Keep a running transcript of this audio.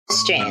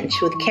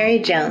Strange with Carrie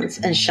Jones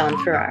and Sean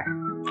Farrar.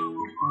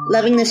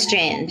 Loving the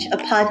Strange, a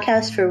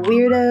podcast for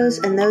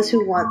weirdos and those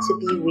who want to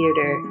be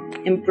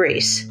weirder.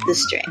 Embrace the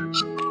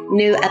strange.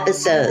 New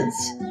episodes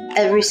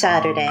every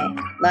Saturday,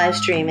 live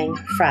streaming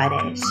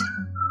Fridays.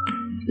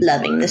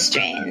 Loving the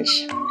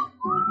Strange.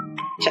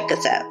 Check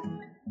us out.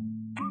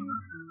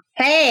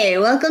 Hey,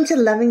 welcome to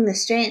Loving the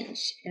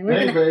Strange. And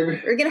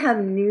we're gonna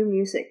have new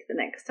music the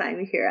next time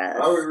you hear us.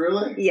 Are we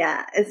really?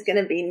 Yeah, it's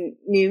gonna be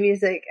new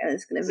music, and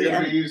it's gonna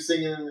be you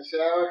singing in the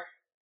shower?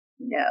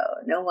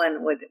 No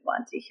one would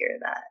want to hear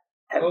that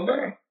ever. Oh, no.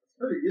 It's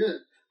pretty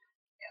good.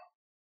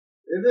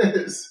 No. It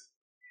is.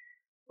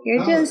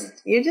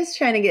 You're just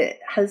trying to get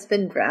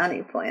husband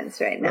brownie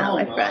points right now,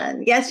 my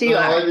friend. Yes, you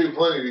are. I do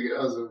plenty to get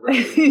husband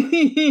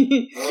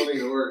brownie. I don't need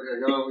to work. I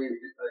don't need to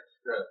get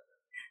extra.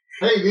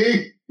 Hey,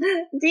 Dee.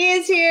 Dee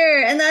is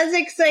here, and that's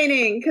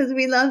exciting because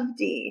we love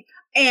Dee.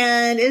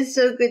 And it's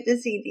so good to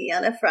see Dee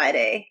on a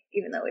Friday,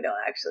 even though we don't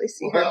actually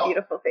see her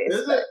beautiful face.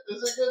 Is it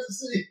good to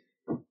see?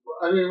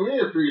 I mean, we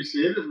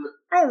appreciate it, but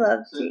I love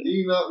Dee.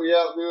 Dee not be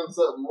out doing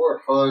something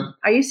more fun.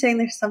 Are you saying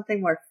there's something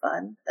more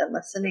fun than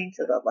listening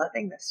to the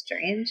Loving the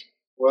Strange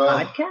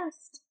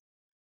podcast?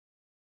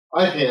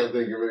 I can't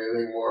think of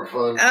anything more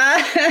fun.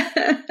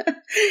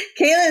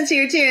 Kaylin's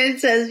here too and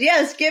says,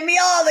 yes, give me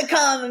all the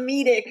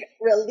comedic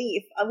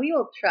relief. We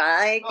will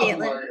try, Kaylin. Oh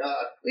my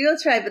God. We will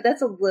try, but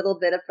that's a little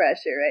bit of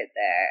pressure right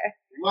there.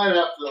 You might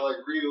have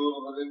to read a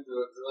little bit into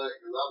it tonight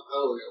because I'm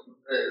totally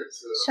unprepared.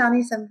 So.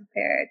 Shawnee's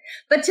unprepared.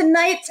 But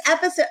tonight's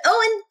episode,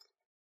 and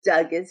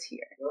Doug is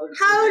here.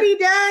 Howdy,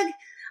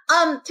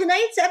 Doug.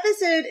 Tonight's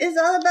episode is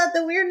all about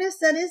the weirdness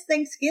that is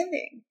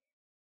Thanksgiving.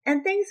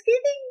 And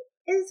Thanksgiving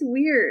is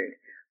weird.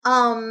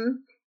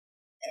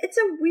 It's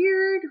a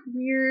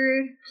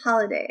weird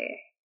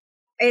holiday.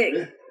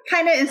 It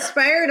kind of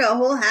inspired a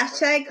whole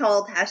hashtag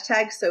called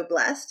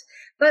 #SoBlessed,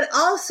 but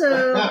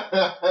also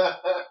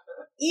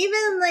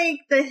even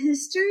the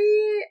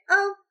history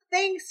of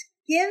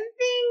Thanksgiving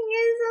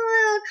is a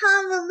little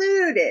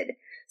convoluted.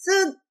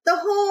 So the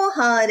whole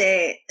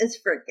holiday is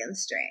freaking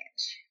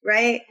strange,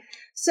 right?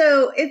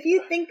 So if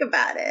you think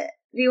about it,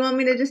 do you want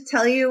me to just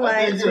tell you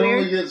why it's weird?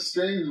 I think it only gets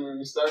strange when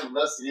you start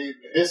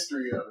investigating the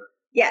history of it.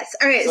 Yes.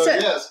 All right. So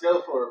yes,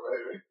 go for it,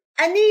 baby.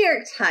 A New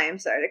York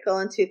Times article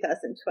in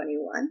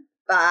 2021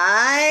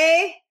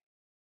 by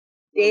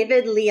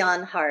David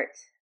Leon Hart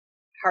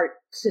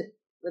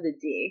with a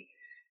D,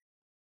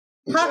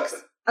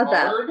 talks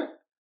about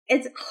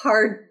it's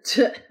hard.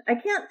 I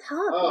can't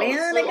talk,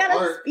 man. I got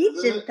a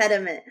speech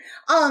impediment.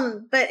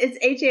 But it's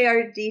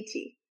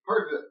HARDT.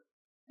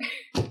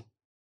 Hard.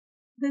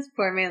 This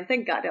poor man.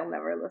 Thank God he'll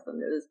never listen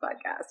to this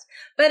podcast.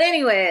 But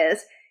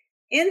anyways.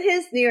 In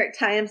his New York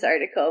Times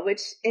article,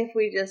 which, if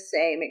we just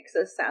say, makes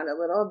us sound a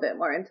little bit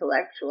more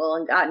intellectual,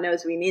 and God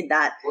knows we need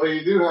that. Well,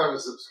 you do have a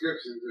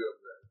subscription to it,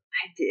 then.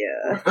 I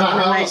do.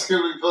 How else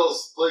can we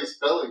play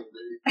spelling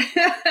bee?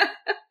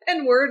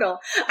 And Wordle.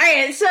 All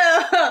right, so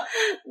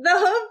the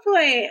whole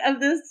point of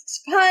this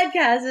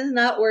podcast is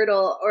not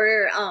Wordle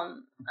or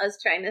us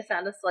trying to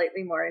sound a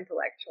slightly more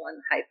intellectual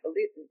and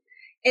highfalutin.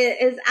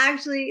 It is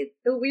actually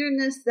the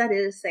weirdness that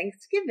is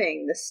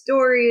Thanksgiving, the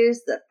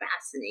stories, the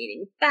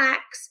fascinating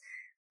facts,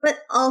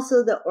 but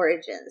also the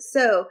origins.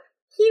 So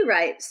he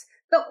writes,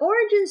 the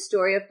origin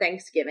story of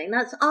Thanksgiving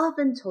that's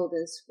often told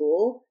in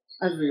school.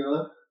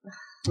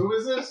 Who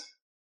is this?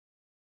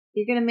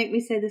 You're going to make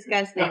me say this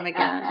guy's name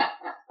again.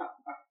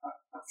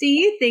 See,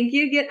 you think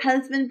you get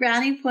husband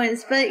brownie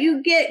points, but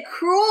you get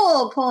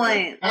cruel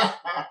points.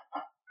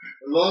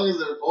 As long as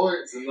they're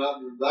points and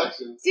not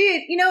reductions.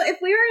 Dude, if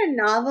we were in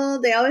a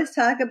novel, they always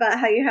talk about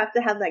how you have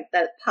to have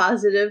that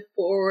positive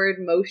forward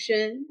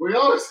motion. We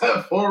always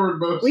have forward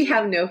motion. We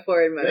have no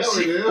forward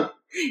motion. Yeah,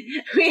 we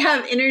do. We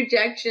have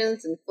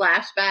interjections and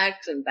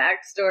flashbacks and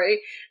backstory,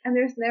 and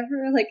there's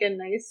never a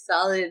nice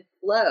solid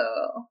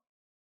flow.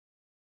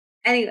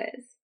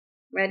 Anyways,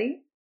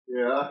 ready?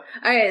 Yeah.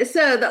 All right,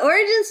 so the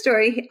origin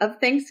story of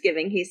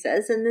Thanksgiving, he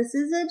says, and this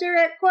is a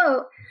direct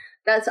quote,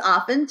 that's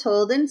often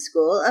told in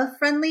school of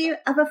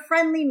a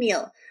friendly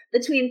meal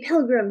between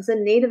pilgrims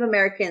and Native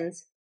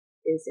Americans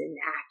is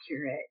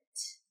inaccurate.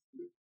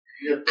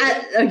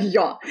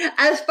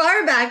 As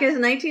far back as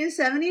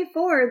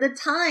 1974, the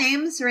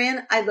Times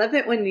ran. I love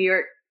it when New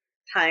York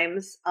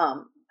Times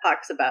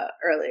talks about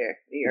earlier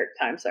New York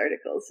Times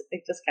articles.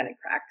 It just kind of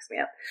cracks me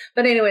up.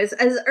 But anyways,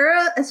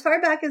 as far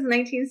back as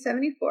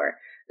 1974,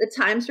 the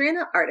Times ran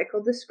an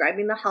article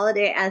describing the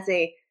holiday as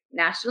a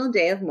national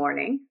day of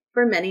mourning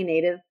for many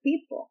Native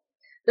people.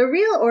 The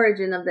real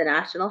origin of the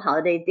national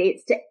holiday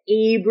dates to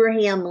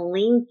Abraham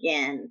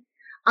Lincoln.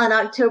 On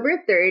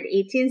October 3rd,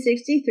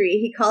 1863,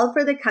 he called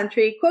for the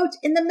country, quote,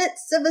 in the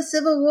midst of a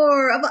civil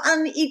war of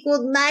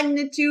unequaled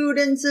magnitude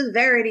and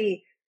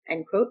severity,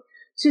 end quote,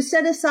 to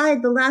set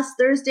aside the last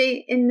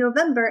Thursday in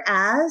November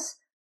as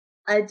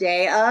a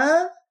day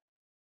of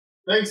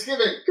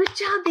Thanksgiving. Good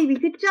job, baby.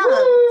 Good job.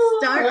 Woo!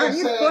 Start on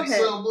your forehead.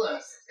 So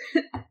blessed.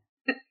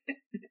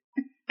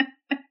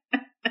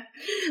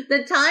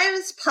 The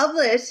Times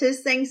published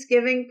his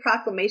Thanksgiving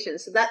proclamation.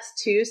 So that's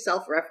 2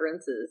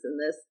 self-references in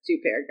this 2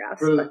 paragraphs.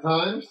 For the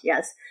Times?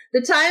 Yes.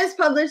 The Times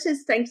published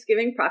his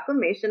Thanksgiving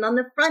proclamation on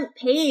the front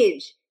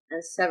page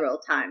and several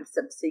times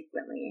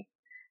subsequently.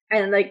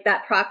 And like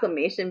that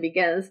proclamation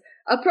begins,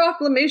 a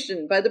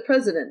proclamation by the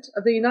President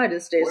of the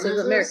United States of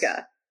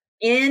America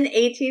in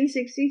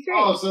 1863.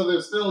 Oh, so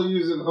they're still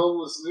using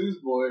homeless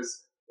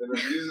newsboys that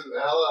are using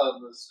the hell out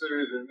of the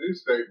distributed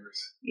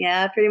newspapers.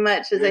 Yeah, pretty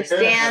much. As they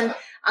stand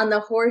on the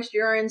horse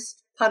urine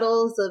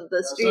puddles of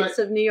the streets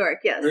of New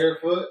York. Yes.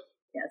 Barefoot?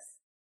 Yes,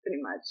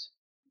 pretty much.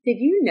 Did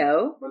you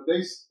know? But they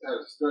had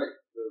to strike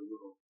those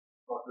little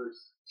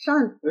fuckers.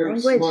 Sean, They were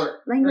language.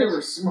 smart. Language. They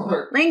were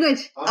smart.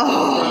 Language. I'm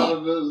so proud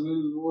of those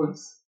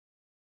newsboys.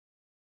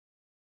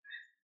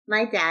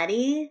 My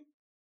daddy,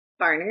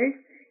 Barnard,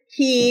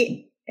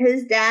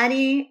 his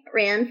daddy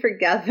ran for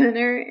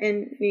governor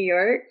in New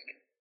York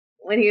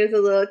when he was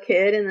a little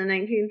kid in the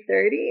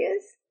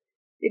 1930s.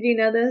 Did you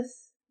know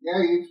this?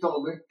 Yeah, you've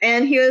told me.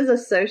 And he was a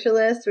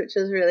socialist, which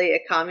is really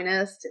a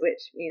communist, which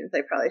means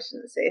I probably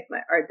shouldn't say if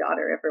our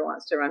daughter ever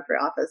wants to run for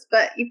office.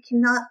 But you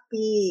cannot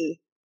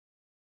be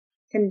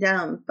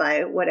condemned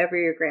by whatever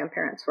your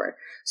grandparents were.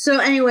 So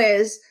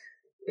anyways,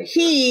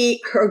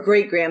 her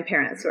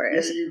great-grandparents were.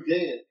 Yeah, you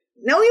can.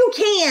 No, you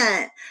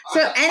can't. So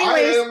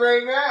anyways. I am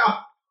right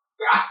now.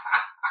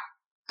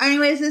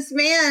 Anyways, this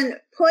man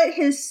put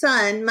his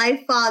son,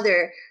 my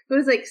father, who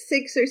was like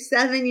 6 or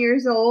 7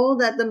 years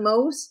old at the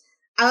most,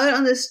 out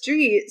on the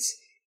streets,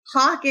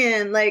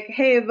 hawking like,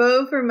 hey,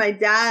 vote for my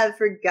dad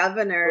for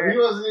governor. But he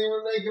wasn't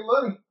even making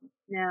money.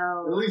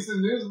 No. At least the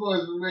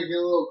newsboys were making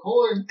a little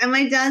coin. And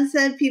my dad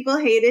said people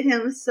hated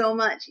him so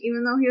much,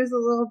 even though he was a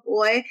little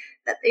boy,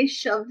 that they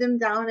shoved him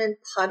down in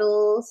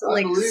puddles and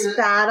like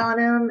spat on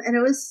him. And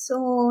it was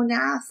so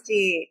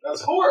nasty.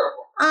 That's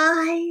horrible.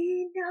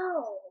 I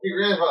know. Your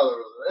grandfather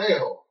was an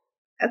a-hole.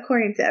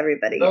 According to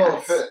everybody, no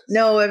yes. Offense.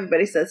 No,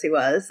 everybody says he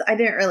was. I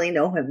didn't really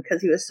know him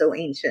because he was so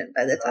ancient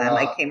by the time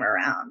I came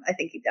around. I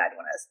think he died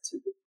when I was 2.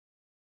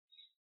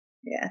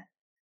 Yeah.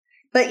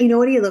 But you know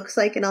what he looks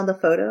like in all the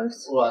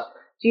photos? What?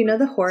 Do you know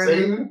the horror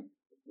movie?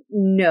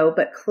 No,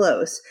 but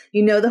close.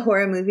 You know the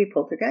horror movie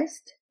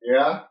Poltergeist?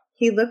 Yeah.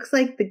 He looks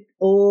like the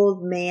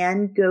old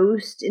man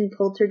ghost in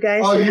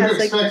Poltergeist. Oh, you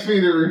expect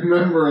me to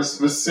remember a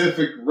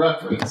specific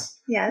reference?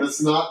 Yes.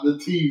 That's not the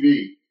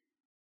TV.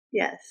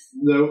 Yes.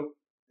 Nope.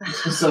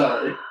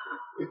 Sorry.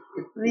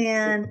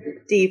 Man,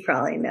 Dee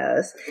probably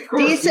knows.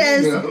 Dee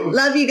says,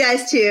 love you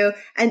guys too.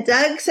 And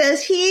Doug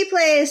says he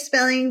plays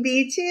Spelling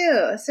Bee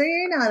too. So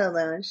you're not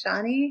alone,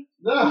 Shawnee.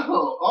 No,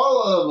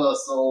 all of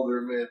us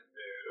older men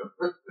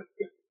do.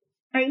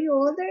 Are you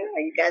older? Are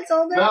you guys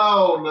older?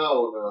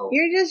 No.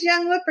 You're just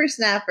young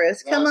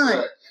whippersnappers. Come on.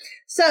 Right.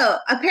 So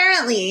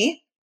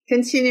apparently,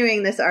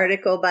 continuing this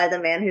article by the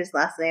man whose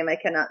last name I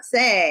cannot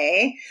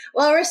say,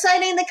 while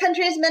reciting the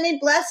country's many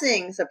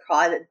blessings, a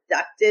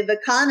productive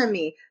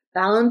economy,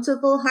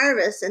 bountiful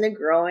harvests, and a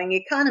growing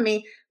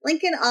economy,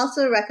 Lincoln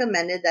also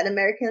recommended that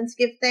Americans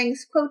give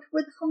thanks, quote,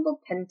 with humble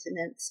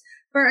penitence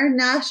for our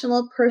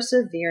national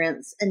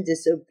perseverance and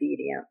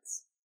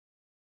disobedience.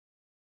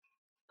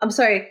 I'm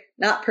sorry,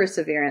 not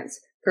perseverance,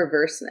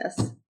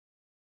 perverseness.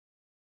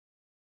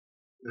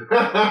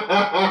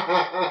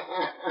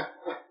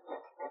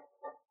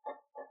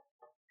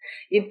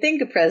 You'd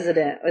think a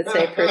president would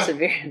say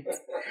perseverance.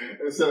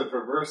 Instead of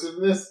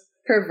perversiveness?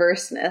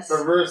 Perverseness.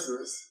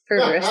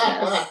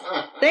 Perverseness.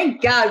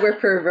 Thank God we're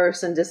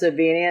perverse and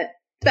disobedient.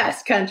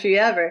 Best country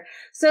ever.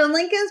 So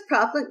Lincoln's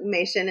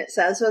proclamation, it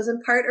says, was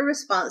in part a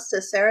response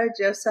to Sarah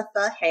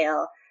Josepha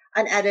Hale,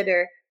 an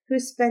editor who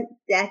spent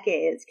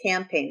decades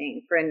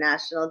campaigning for a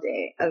National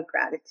Day of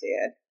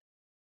Gratitude.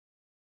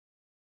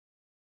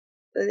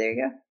 So there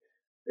you go.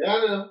 Yeah,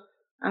 I know.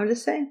 I'm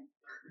just saying.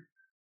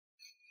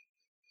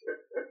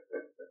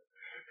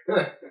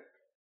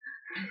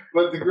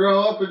 But to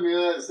grow up in the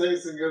United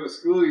States and go to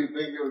school, you'd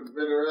think it would have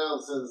been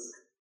around since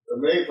the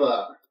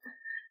Mayflower.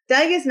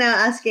 Doug is now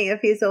asking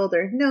if he's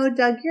older. No,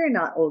 Doug, you're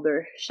not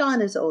older.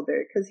 Sean is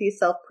older because he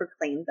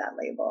self-proclaimed that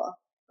label.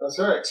 That's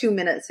right. 2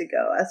 minutes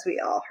ago, as we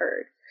all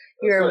heard.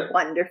 That's You're right.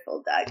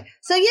 Wonderful, Doug.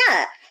 So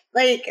yeah,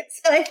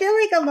 so I feel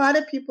like a lot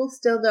of people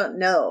still don't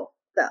know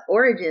the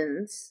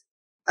origins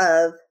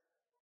of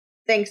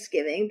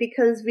Thanksgiving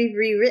because we've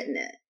rewritten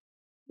it.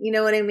 You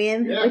know what I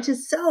mean? Yeah. Which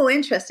is so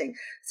interesting.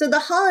 So the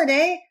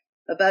holiday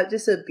about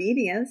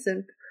disobedience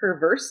and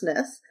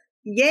perverseness,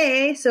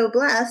 yay, so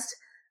blessed,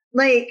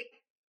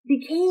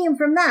 became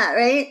from that,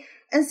 right?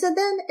 And so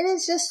then it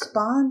has just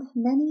spawned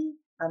many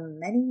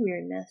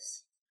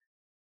weirdness.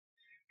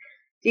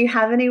 Do you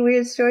have any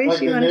weird stories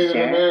you want to share? Like the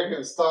Native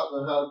Americans taught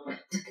them how to put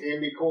the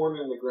candy corn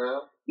in the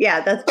ground.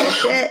 Yeah, that's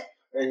bullshit.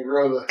 And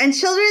grow the And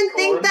children corn.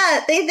 think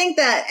that. They think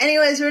that.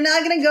 Anyways, we're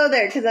not going to go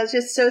there because that's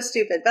just so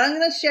stupid. But I'm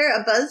going to share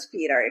a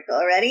BuzzFeed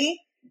article. Ready?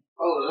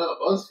 Oh, no,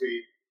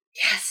 BuzzFeed.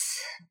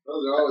 Yes.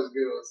 Those are always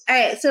good ones. All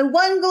right. So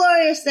one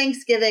glorious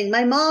Thanksgiving,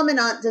 my mom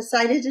and aunt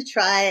decided to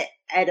try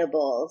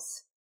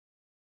edibles.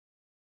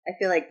 I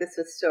feel like this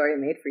was a story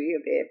made for you,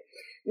 babe.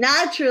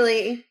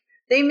 Naturally,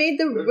 They made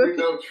the There'd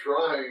be no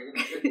trying.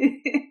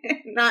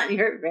 Not in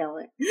your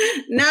family.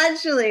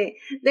 Naturally,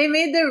 they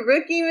made the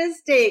rookie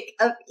mistake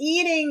of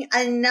eating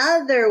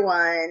another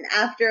one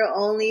after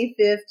only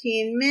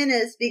 15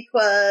 minutes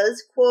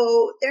because,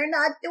 quote, they're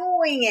not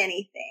doing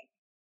anything.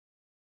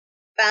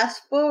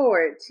 Fast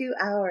forward 2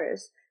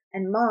 hours,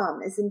 and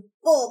Mom is in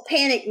full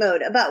panic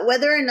mode about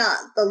whether or not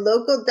the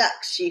local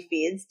ducks she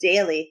feeds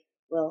daily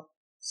will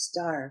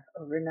starve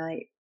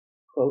overnight,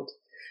 quote,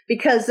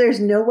 because there's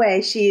no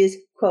way she is,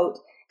 quote,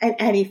 in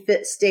any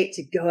fit state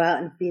to go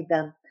out and feed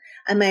them.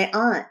 And my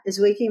aunt is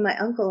waking my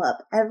uncle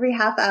up every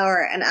half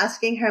hour and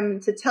asking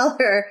him to tell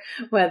her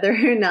whether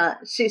or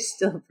not she's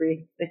still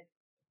breathing.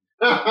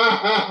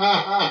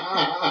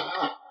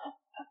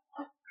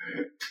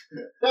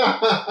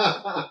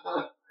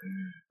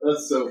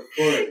 That's so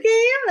funny. Can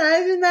you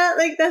imagine that?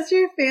 Like, that's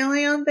your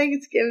family on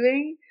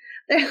Thanksgiving?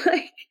 They're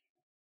like,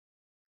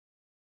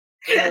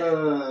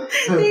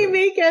 they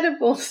make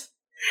edibles.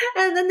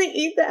 And then they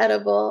eat the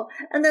edible.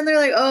 And then they're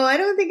like, oh, I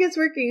don't think it's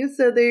working.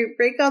 So they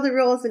break all the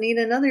rules and eat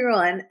another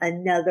one,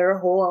 another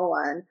whole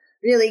one,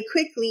 really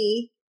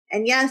quickly.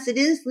 And yes, it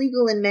is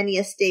legal in many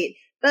a state,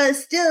 but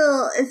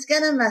still, it's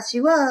going to mess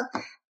you up,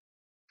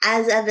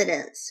 as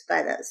evidenced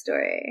by that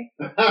story.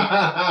 The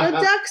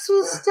ducks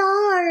will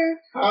starve.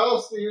 How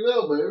else do you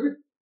know, baby?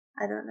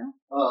 I don't know.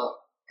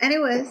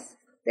 Anyways,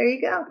 there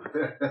you go.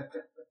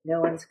 No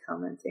one's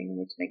commenting,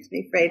 which makes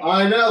me afraid.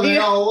 I know, they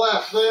all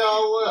left.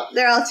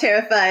 They're all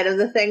terrified of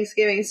the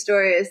Thanksgiving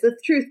stories, the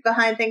truth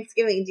behind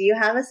Thanksgiving. Do you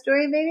have a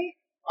story, baby?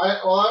 I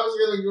was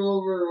going to go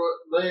over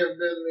what may have been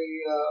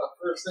the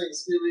first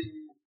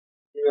Thanksgiving,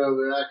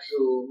 the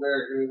actual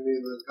American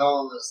Indian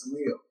colonists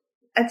meal.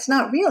 It's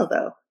not real,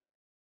 though.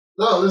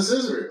 No, this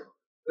is real.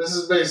 This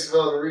is based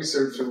on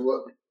research of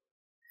what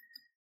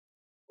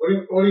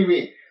do you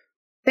mean?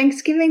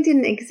 Thanksgiving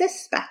didn't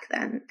exist back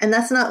then, and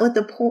that's not what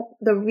the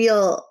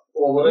real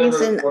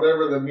reason.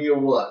 Whatever the meal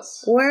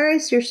was. Where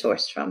is your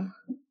source from?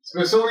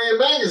 Smithsonian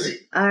Magazine.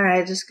 All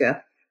right, just go.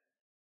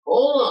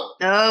 Hold on.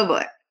 Oh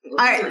boy. All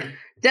right.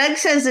 Doug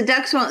says the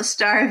ducks won't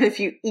starve if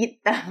you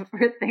eat them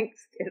for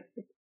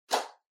Thanksgiving.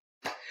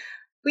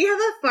 We have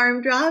a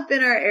farm drop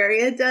in our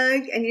area,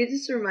 Doug, and you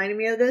just reminded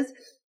me of this.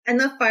 And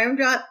the farm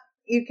drop,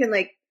 you can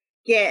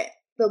get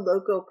the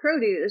local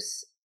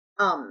produce,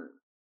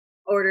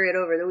 order it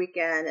over the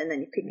weekend, and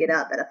then you pick it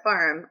up at a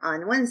farm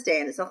on Wednesday,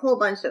 and it's a whole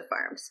bunch of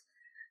farms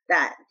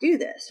that do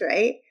this,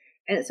 right?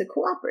 And it's a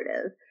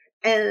cooperative.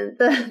 And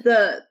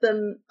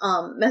the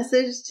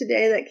message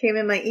today that came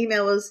in my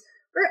email was,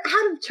 we're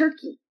out of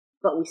turkey,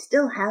 but we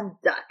still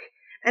have duck.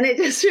 And it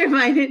just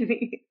reminded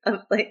me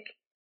of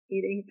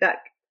eating duck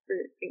for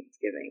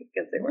Thanksgiving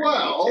because there weren't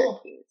any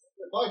turkeys.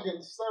 If I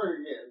can start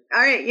again.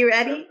 All right, you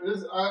ready?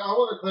 I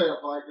want to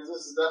clarify because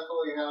this is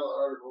definitely how the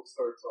article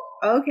starts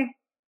off. Okay.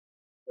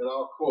 And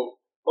I'll quote,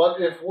 but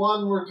if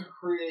one were to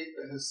create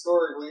a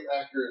historically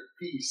accurate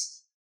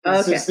feast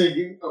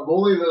consisting of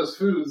only those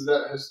foods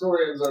that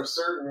historians are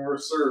certain were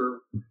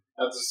served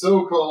at the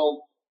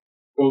so-called,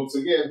 quotes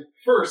again,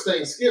 first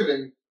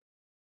Thanksgiving,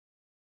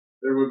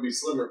 there would be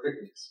slimmer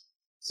pickings.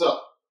 So.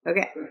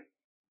 Okay.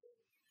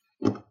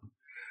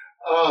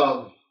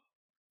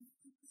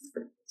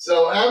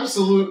 So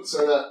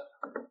that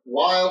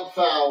wild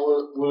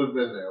fowl would have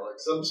been there,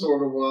 some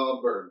sort of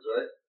wild birds,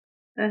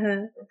 right?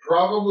 Uh-huh.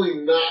 Probably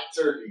not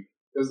turkey,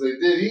 because they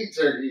did eat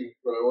turkey,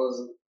 but it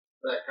wasn't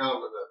that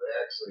common that they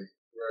actually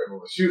were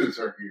able to shoot a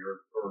turkey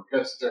or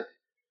catch a turkey.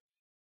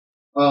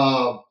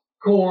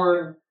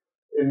 Corn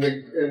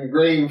in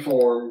grain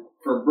form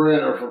for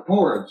bread or for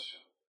porridge,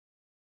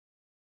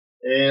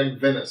 and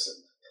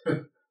venison.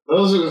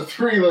 Those are the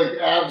three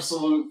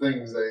absolute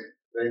things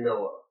they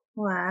know of.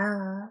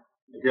 Wow.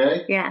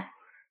 Okay? Yeah.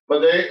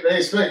 But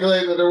they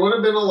speculate that there would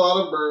have been a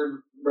lot of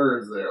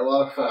birds there, a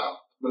lot of fowl.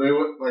 But they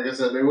would, like I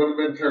said, they would have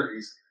been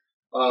turkeys.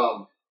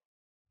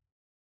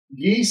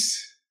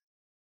 Geese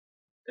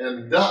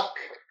and duck,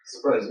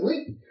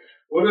 surprisingly,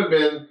 would have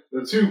been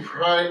the two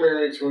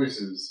primary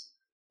choices.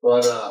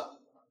 But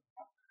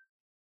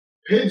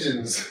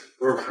pigeons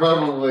were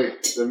probably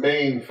the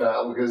main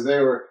fowl because they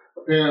were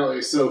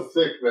apparently so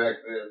thick back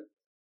then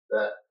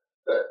that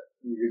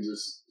you could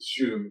just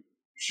shoot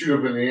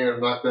them in the air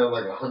and knock down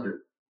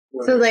 100.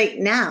 So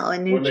now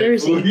in New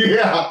Jersey.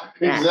 Yeah,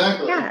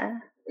 exactly. Yeah.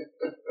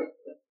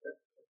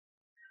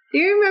 Do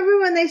you remember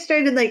when they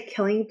started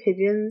killing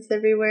pigeons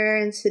everywhere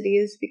in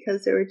cities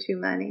because there were too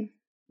many?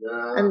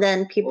 Yeah. And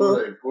then people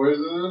they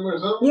poisoned them or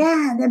something?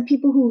 Yeah, then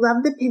people who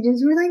love the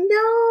pigeons were like,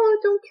 no,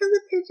 don't kill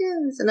the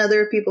pigeons. And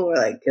other people were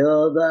like,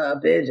 kill the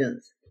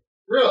pigeons.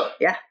 Really?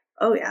 Yeah.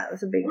 Oh yeah, it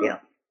was a big deal.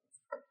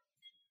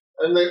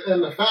 And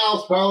the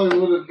fowls probably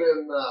would have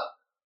been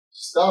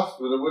stuffed,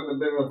 but it wouldn't have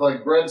been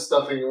with bread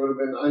stuffing. It would have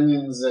been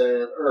onions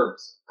and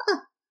herbs. Huh.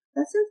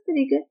 That sounds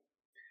pretty good.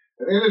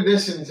 And in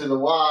addition to the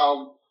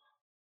wild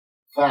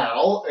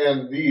fowl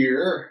and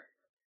deer,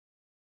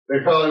 they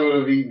probably would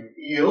have eaten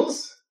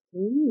eels.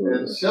 Ooh.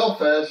 And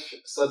shellfish,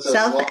 such as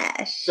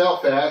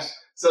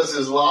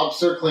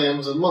lobster,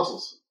 clams, and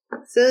mussels.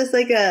 So it's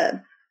like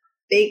a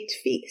baked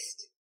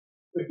feast.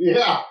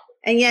 Yeah.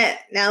 And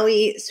yet, now we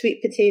eat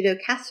sweet potato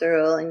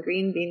casserole and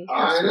green bean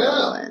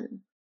casserole. And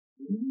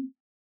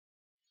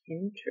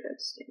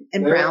interesting.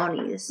 And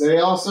brownies. They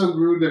also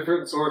grew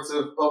different sorts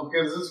of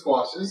pumpkins and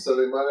squashes, so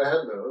they might have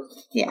had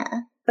those.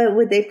 Yeah. But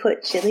would they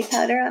put chili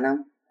powder on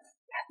them?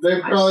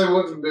 They probably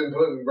wouldn't have been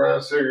putting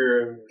brown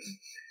sugar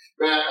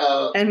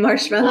and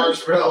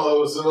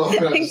marshmallows and all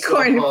kinds and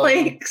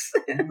cornflakes.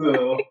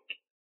 No.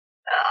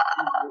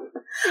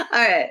 All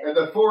right. And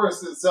the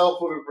forest itself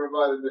would have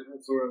provided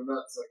different sort of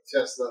nuts like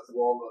chestnuts,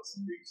 walnuts,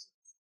 and beets.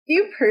 Do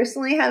you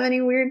personally have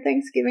any weird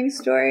Thanksgiving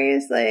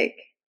stories? Like,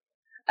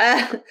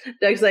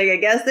 Doug's like, I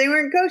guess they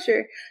weren't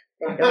kosher.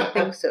 I don't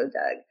think so,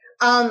 Doug.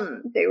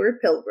 They were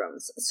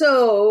pilgrims.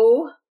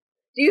 So,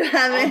 do you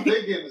have any? I'm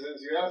thinking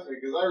since you asked me,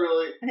 because I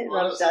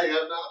honestly have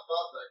not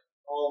thought that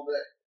all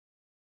day.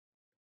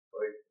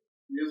 Like,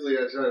 usually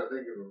I try to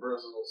think of a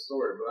personal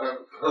story, but I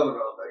haven't thought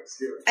about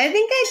Thanksgiving. I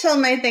think I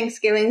told my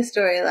Thanksgiving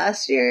story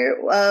last year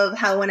of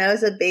how when I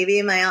was a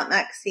baby, my Aunt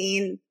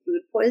Maxine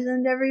food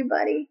poisoned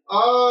everybody.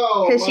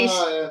 Oh, I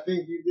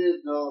think you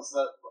did tell us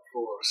that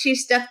before. She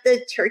stuffed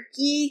the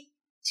turkey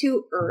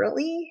too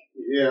early.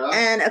 Yeah.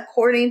 And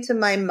according to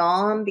my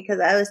mom, because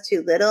I was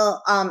too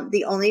little,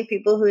 the only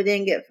people who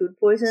didn't get food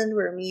poisoned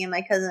were me and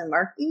my cousin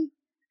Marky.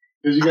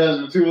 Because you guys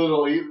were too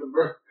little to eat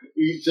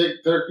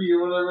turkey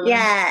or whatever?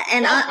 Yeah,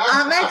 and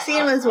Aunt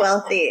Maxine was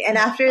wealthy. And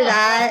after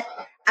that,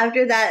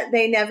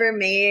 they never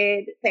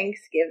made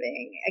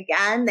Thanksgiving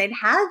again. They'd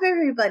have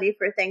everybody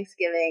for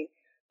Thanksgiving,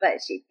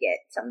 but she'd get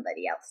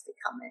somebody else to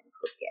come and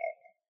cook it.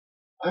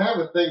 I have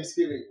a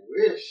Thanksgiving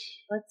wish.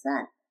 What's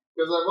that?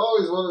 Because I've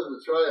always wanted to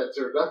try a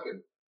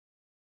turducken.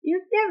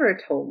 You've never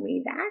told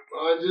me that.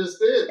 I just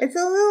did. It's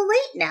a little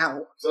late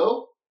now.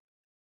 So?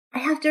 I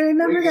have to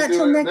remember that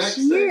till next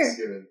year.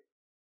 Thanksgiving.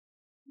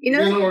 You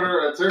know, you can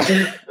order a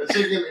turkey, a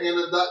chicken, and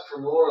a duck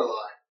from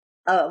Lorelei.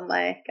 Oh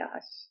my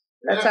gosh.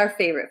 That's our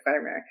favorite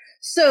farmer.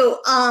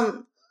 So,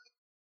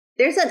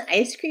 there's an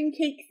ice cream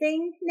cake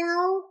thing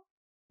now.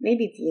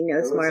 Maybe Dean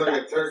knows more about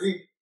a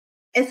turkey?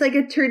 This. It's like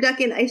a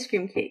turducken ice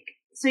cream cake.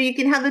 So you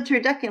can have the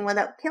turducken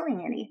without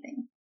killing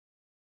anything.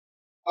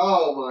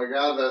 Oh my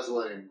god, that's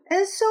lame.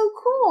 It's so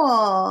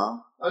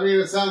cool. I mean,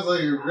 it sounds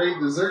like a great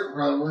dessert,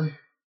 probably.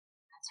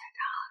 That's our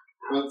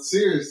dog. But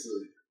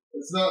seriously,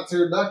 it's not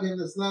turducken.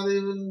 It's not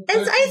even.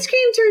 It's ice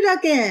cream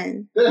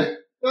turducken.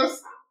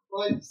 That's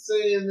like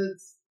saying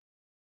it's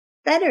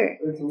better.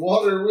 It's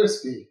water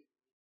whiskey.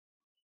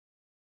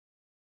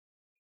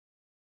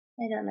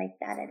 I don't like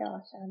that at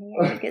all, Shawnee.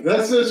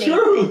 That's the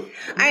truth.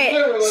 All right. I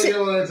never like it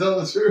when I tell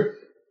the truth.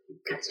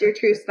 Because your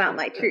truth's not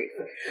my truth.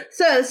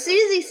 So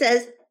Susie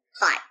says,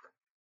 hi.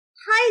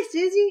 Hi,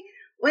 Susie.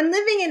 When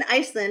living in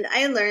Iceland,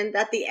 I learned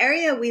that the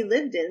area we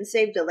lived in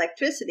saved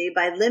electricity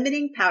by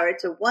limiting power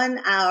to 1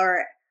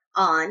 hour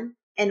on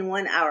and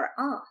 1 hour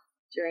off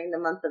during the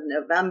month of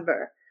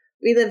November.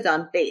 We lived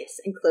on base,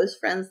 and close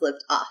friends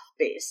lived off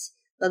base.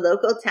 The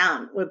local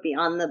town would be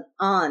on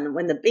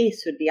when the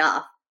base would be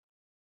off.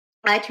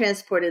 I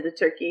transported the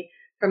turkey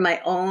from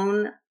my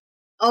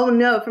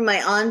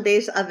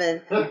on-base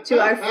oven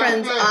to our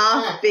friend's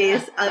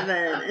off-base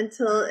oven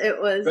until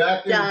it was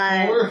back done.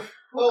 And forth.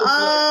 Oh,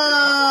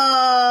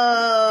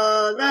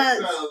 that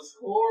sounds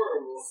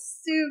horrible.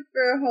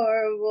 Super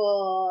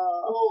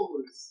horrible.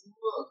 Holy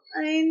smoke.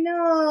 I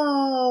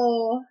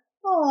know.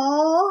 Aww.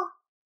 All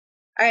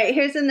right,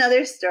 here's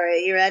another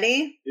story. You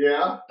ready?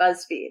 Yeah.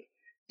 BuzzFeed.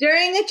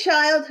 During a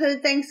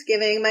childhood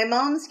Thanksgiving, my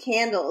mom's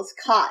candles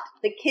caught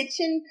the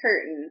kitchen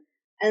curtain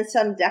and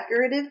some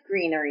decorative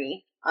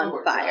greenery on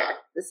fire. God.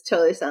 This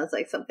totally sounds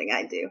like something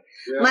I do.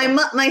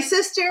 Yeah. My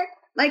sister,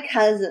 my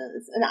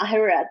cousins, and I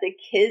were at the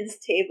kids'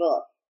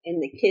 table in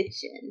the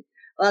kitchen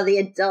while the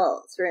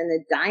adults were in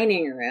the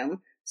dining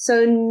room,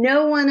 so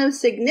no one of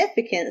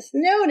significance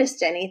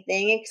noticed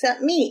anything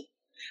except me.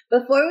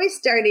 Before we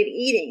started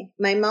eating,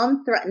 my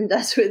mom threatened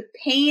us with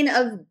pain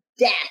of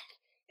death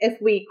if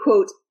we,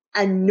 quote,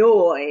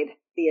 annoyed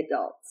the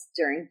adults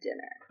during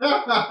dinner.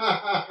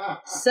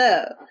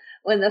 So,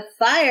 when the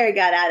fire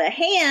got out of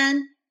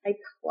hand, I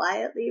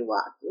quietly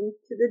walked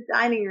into the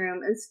dining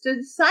room and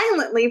stood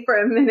silently for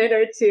a minute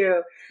or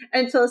two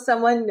until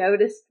someone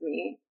noticed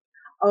me.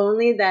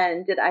 Only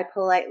then did I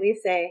politely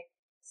say,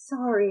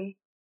 sorry,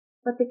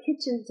 but the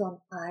kitchen's on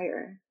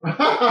fire.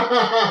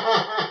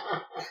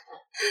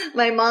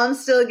 My mom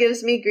still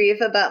gives me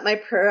grief about my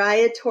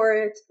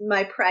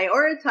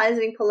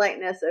prioritizing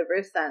politeness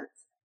over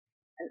sense.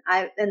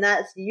 And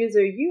that's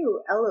user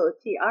you,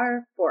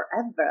 LOTR,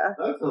 forever.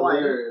 That's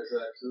hilarious,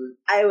 actually.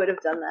 I would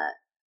have done that.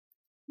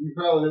 You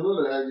probably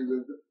would have had you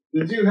been.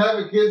 Did you have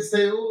a kid's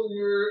table when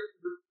you were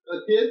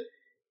a kid?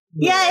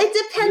 No. Yeah, it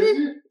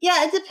depended.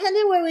 Yeah, it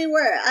depended where we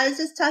were. I was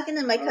just talking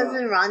to my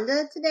cousin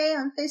Rhonda today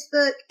on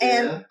Facebook,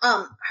 and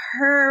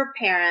her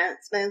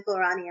parents, my Uncle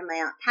Ronnie and my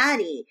Aunt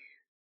Patty,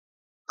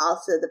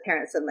 also the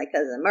parents of my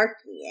cousin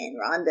Marky and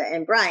Rhonda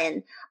and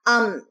Brian,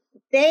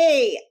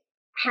 they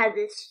had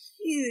this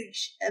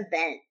huge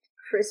event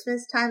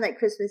Christmas time, like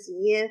Christmas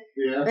Eve.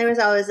 Yeah. There was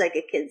always like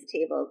a kids'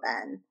 table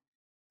then.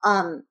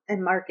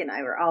 And Mark and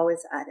I were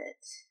always at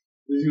it.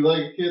 Did you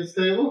like a kid's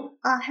table?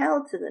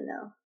 Hell to the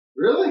no.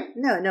 Really?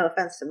 No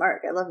offense to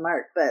Mark. I love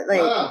Mark, but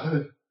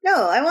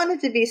no, I wanted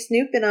to be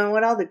snooping on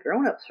what all the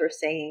grown-ups were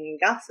saying and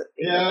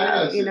gossiping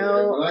about, you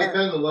know. But I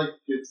kind of liked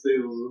kids'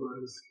 tables when I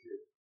was a kid.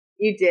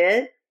 You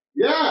did?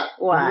 Yeah.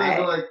 Why?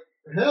 Like,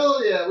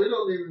 hell yeah, we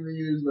don't need to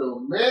use no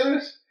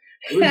manners.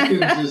 We can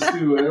just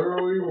do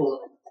whatever we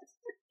want.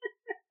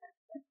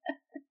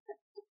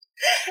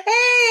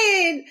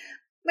 Hey,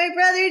 my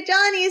brother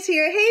Johnny's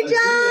here. Hey,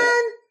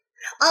 John.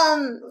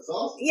 That's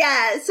awesome.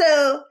 Yeah.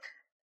 So,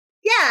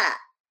 yeah,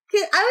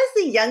 I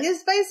was the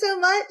youngest by so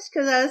much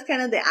because I was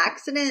kind of the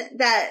accident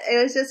that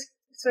it was just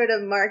sort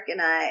of Mark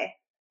and I.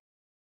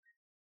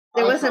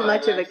 There wasn't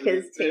much of a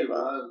kids'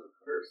 table.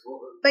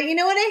 But you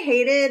know what I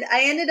hated?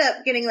 I ended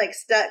up getting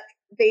stuck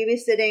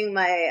babysitting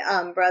my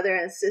brother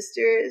and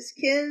sister's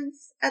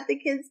kids at the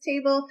kids'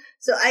 table.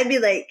 So I'd be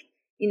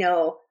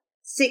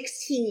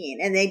 16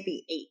 and they'd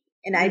be 8.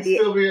 And I'd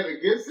still be at the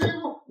kids'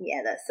 table?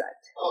 Yeah, that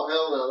sucked. Oh,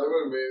 hell no. There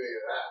wouldn't be any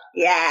of that.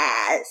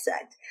 Yeah, it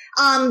sucked.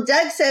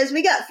 Doug says,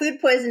 we got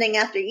food poisoning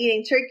after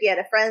eating turkey at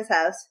a friend's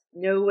house.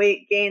 No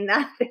weight gain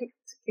that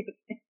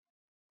Thanksgiving.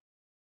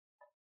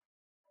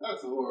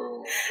 That's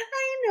horrible.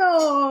 I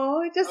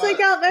know. Just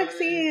like out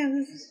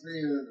vaccines.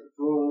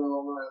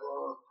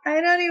 I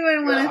don't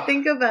even want to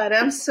think about it.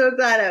 I'm so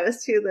glad I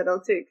was too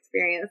little to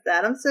experience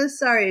that. I'm so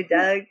sorry,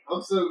 Doug.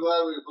 I'm so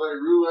glad we play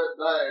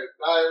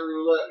diet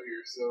roulette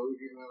here,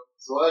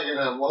 so I can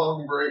have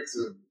long breaks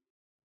of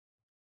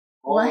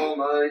all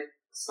night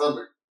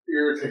stomach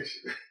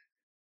irritation.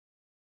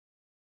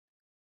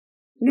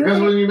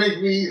 Because when you make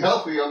me eat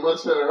healthy, I'm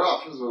much better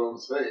off, is what I'm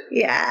saying.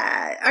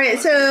 Yeah. All right,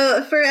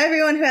 so for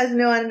everyone who has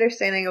no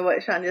understanding of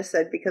what Sean just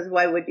said, because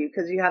why would you?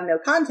 Because you have no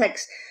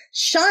context,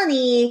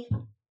 Shawnee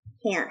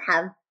can't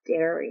have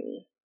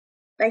dairy.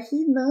 But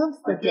he loves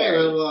the dairy. I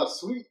can't have a lot of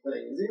sweet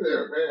things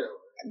either, apparently.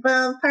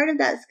 Well, part of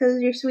that's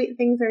because your sweet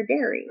things are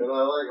dairy. And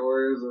I like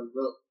Oreos and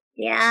milk.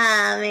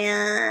 Yeah,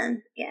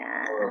 man.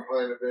 Yeah. Or a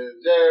pint of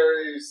Ben &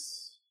 Jerry's.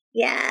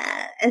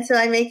 Yeah, and so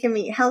I make him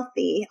eat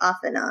healthy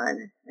off and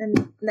on,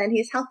 and then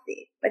he's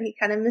healthy, but he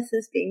kind of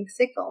misses being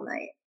sick all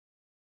night.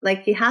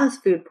 Like he has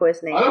food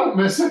poisoning. I don't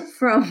miss it.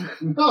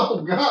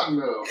 No, God,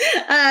 no.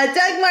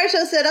 Doug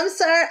Marshall said, I'm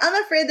sorry,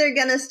 I'm afraid they're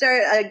going to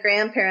start a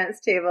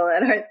grandparents' table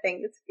at our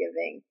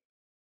Thanksgiving.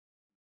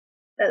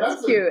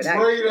 That's cute, a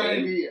great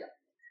idea.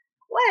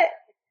 What?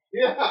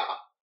 Yeah,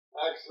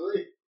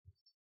 actually.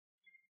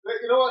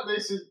 You know what? They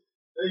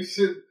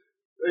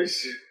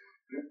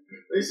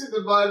should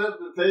divide up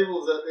the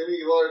tables at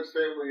any large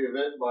family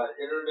event by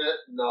internet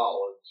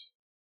knowledge.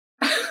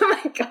 Oh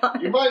my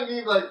God. You might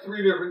need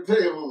 3 different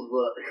tables,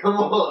 but come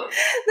on.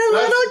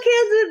 Little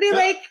kids would be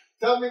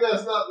tell me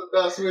that's not the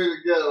best way to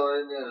go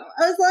right now.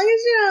 As long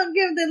as you don't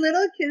give the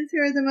little kids who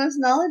are the most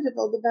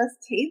knowledgeable the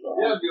best table.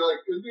 Yeah, it'd be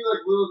like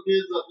little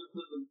kids up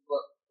into the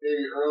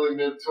maybe early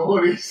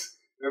mid-20s,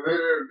 and then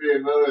there'd be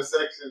another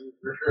section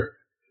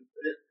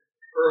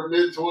for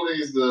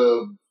mid-20s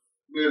to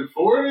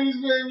mid-40s,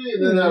 maybe,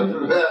 and then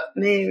after that,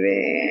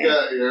 maybe you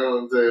got your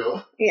own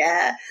table.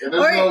 Yeah, and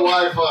there's no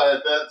Wi-Fi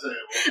at that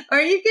table. Or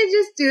you could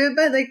just do it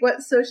by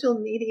what social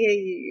media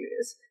you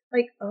use.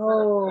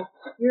 Oh,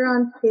 you're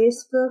on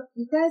Facebook.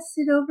 You guys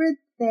sit over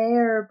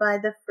there by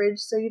the fridge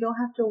so you don't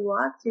have to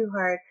walk too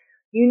hard.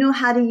 You know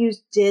how to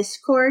use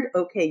Discord?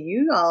 Okay,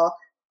 you all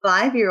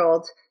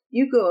 5-year-olds.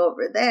 You go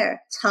over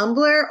there.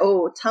 Tumblr?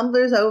 Oh,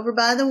 Tumblr's over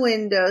by the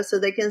window so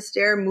they can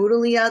stare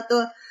moodily out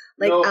the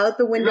out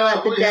the window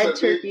at the dead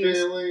turkeys. We had a big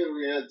family and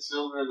we had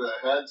children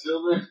that had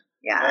children.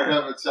 Yeah. I'd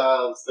have a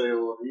child's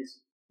table and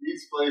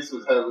each place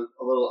would have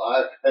a little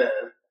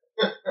iPad.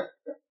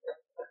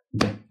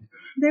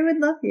 They would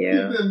love you.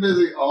 You've been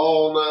busy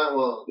all night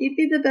long. You'd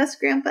be the best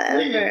grandpa ever.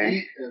 They can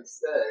eat and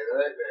stay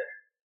right there.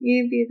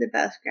 You'd be the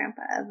best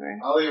grandpa ever.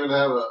 I'll even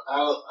have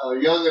a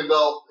young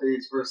adult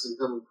age person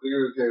come and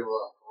clear the table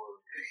up for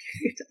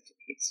me.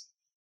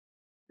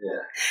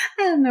 Yeah.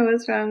 I don't know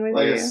what's wrong with you.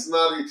 Like a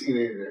snotty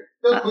teenager.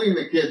 Go clean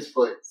the kids'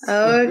 plates.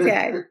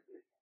 Okay.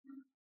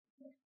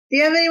 Do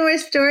you have any more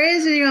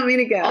stories, or do you want me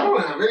to go? I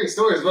don't have any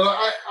stories, but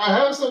I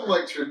have some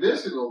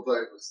traditional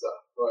type of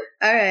stuff.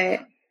 All right.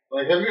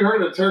 Have you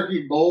heard of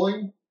turkey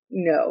bowling?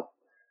 No.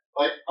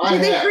 Do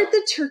they hurt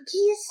the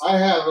turkeys? I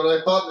have, and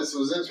I thought this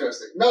was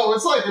interesting. No,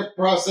 it's like a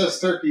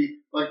processed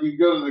turkey, like you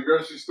go to the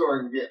grocery store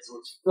and get. So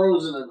it's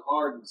frozen and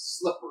hard and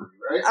slippery,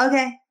 right?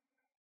 Okay.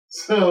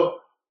 So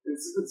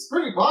it's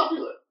pretty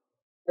popular,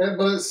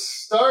 but it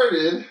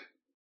started,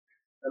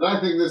 and I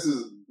think this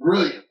is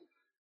brilliant,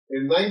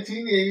 in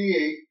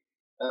 1988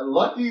 at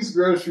Lucky's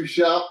Grocery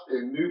Shop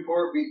in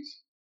Newport Beach.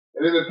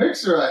 And in the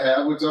picture I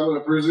have, which I'm going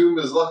to presume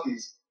is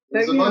Lucky's,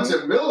 there's a bunch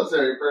of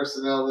military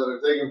personnel that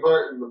are taking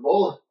part in the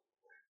bowling.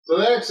 So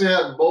they actually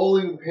have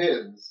bowling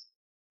pins.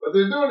 But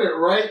they're doing it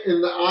right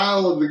in the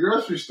aisle of the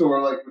grocery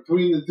store,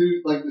 between the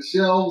two, the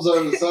shelves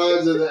on the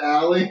sides of the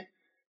alley.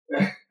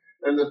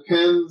 And the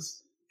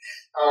pins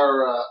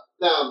are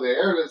down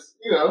there. And it's,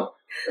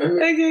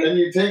 and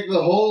you take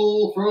the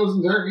whole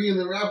frozen turkey in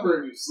the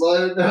wrapper and you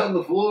slide it down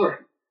the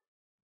floor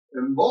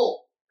and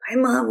bowl. My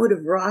mom would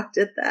have rocked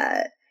at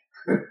that.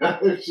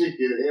 If she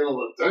could handle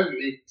a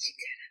turkey,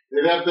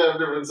 they'd have to have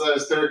different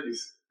sized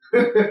turkeys.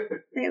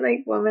 They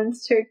like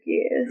women's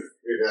turkeys,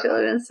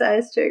 children's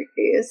sized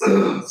turkeys,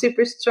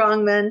 super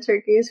strong men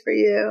turkeys for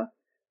you.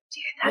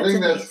 Dude, that's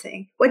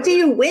amazing. What do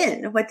you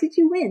win? What did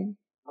you win?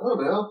 I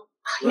don't know.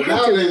 But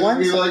nowadays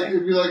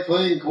it'd be like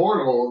playing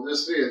cornhole. It'd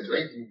just be a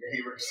drinking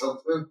game or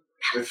something.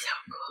 That's so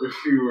cool. If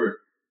you were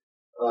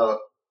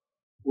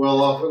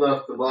well off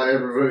enough to buy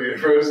everybody a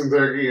frozen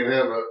turkey and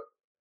have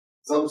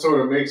some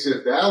sort of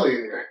makeshift alley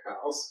in your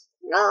house.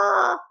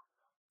 Ah,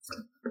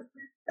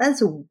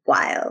 that's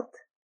wild.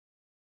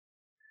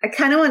 I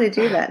kind of want to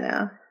do that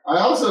now. I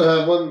also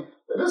have one.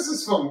 This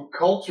is from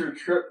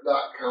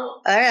culturetrip.com.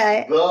 All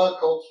right.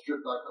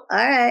 TheCultureTrip.com.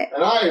 All right.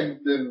 And I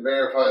didn't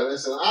verify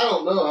this, and I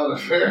don't know how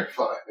to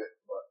verify it,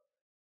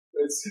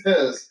 but it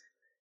says,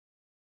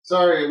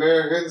 sorry,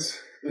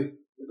 Americans. It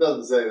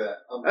doesn't say that.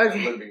 I'm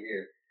living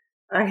here.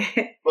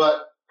 Okay.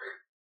 But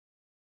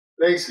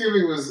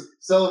Thanksgiving was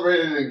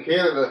celebrated in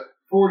Canada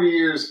 40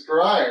 years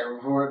prior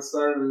before it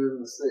started in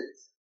the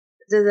States.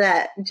 Does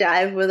that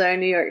jive with our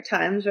New York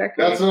Times record?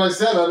 That's what I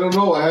said. I don't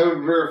know. I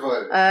haven't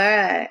verified it. All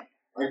right.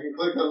 I can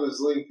click on this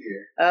link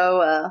here. Oh,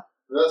 well.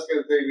 But that's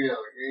going to take me out of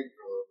the game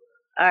for a little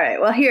bit. All right.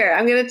 Well, here,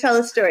 I'm going to tell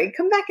a story.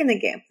 Come back in the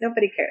game.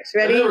 Nobody cares.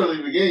 Ready? I never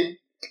leave the game.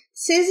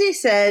 Susie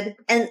said,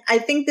 and I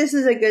think this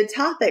is a good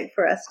topic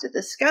for us to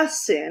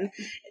discuss soon.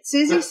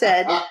 Susie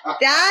said,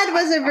 Dad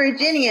was a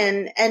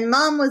Virginian and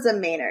Mom was a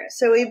Mainer.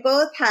 So we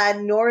both had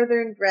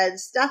northern bread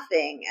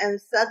stuffing and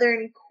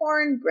southern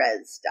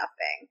cornbread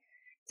stuffing.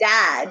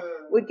 Dad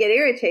would get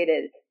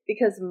irritated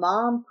because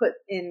Mom put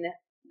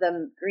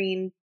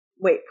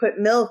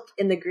milk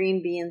in the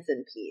green beans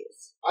and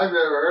peas. I've never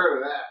heard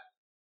of that.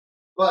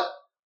 But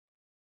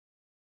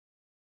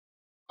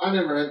I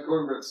never had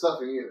cornbread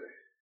stuffing either.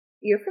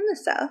 You're from the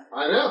South.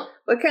 I know.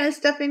 What kind of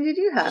stuffing did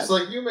you have? Just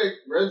like you make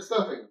bread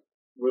stuffing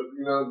with,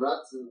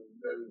 nuts and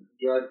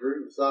dried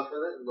fruit and stuff in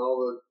it and all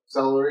the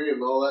celery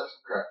and all that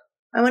crap.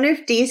 I wonder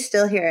if Dee's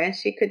still here and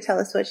she could tell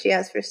us what she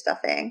has for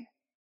stuffing.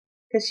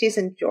 Because she's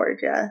in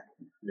Georgia.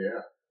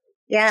 Yeah.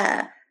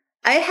 Yeah.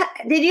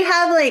 Did you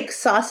have, like,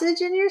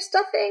 sausage in your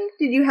stuffing?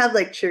 Did you have,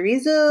 like,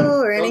 chorizo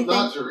or anything?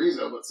 Not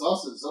chorizo, but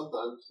sausage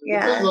sometimes. It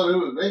depends on who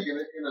was making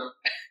it,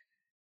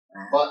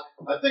 But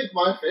I think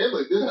my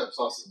family did have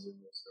sausage in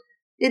their stuffing.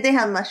 Did they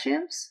have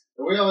mushrooms?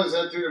 And we always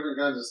had two different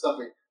kinds of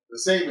stuffing. The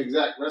same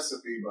exact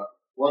recipe, but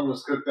one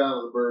was cooked out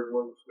of the bird and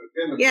one was cooked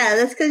in the bird. Yeah,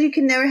 that's because you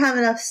can never have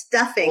enough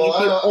stuffing if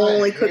you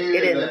only cook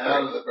it in the bird.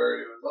 Out of the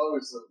bird. It was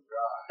always so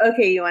dry.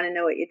 Okay, you want to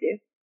know what you do?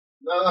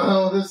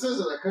 No, this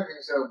isn't a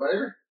cooking show,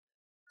 baby.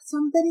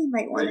 Somebody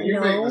might want to know. You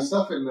make the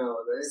stuffing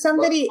nowadays.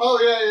 Somebody.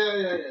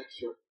 Yeah,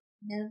 sure.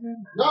 Never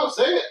mind. No,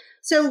 say it.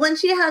 So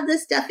once you have the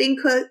stuffing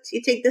cooked,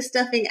 you take the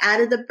stuffing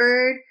out of the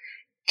bird,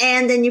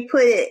 and then you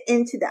put it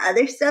into the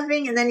other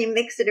stuffing, and then you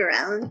mix it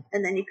around,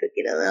 and then you cook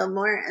it a little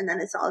more, and then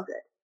it's all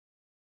good.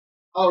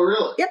 Oh,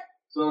 really? Yep.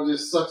 So it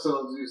just sucks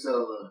all the juice out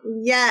of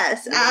the...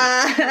 Yes.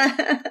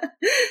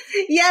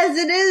 Yes,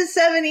 it is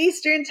 7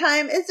 Eastern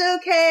time. It's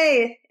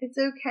okay. It's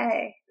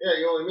okay. Yeah,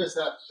 you only missed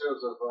half the show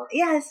so far.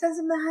 Yeah, it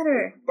doesn't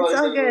matter. It's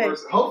all good.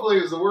 Hopefully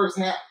it was the worst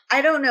half.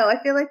 I don't know.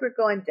 I feel like we're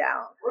going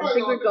down. I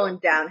think we're going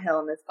downhill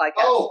in this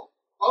podcast.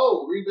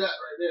 Oh, read that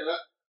right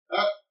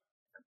there.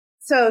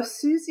 So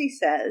Susie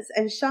says,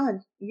 and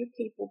Sean, you're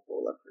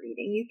capable of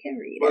reading. You can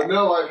read it. But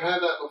no, I've had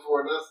that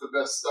before, and that's the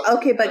best stuff.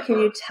 Okay, but can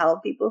you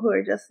tell people who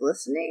are just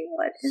listening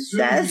what it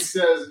says? Susie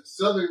says,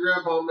 Southern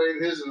Grandpa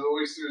made his with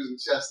oysters and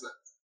chestnuts.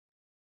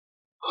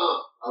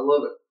 I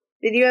love it.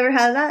 Did you ever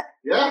have that?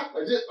 Yeah,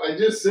 I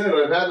just said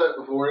I've had that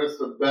before, and it's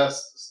the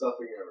best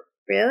stuffing ever.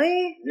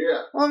 Really?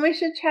 Yeah. Well, we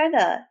should try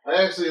that.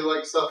 I actually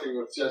like stuffing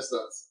with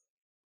chestnuts.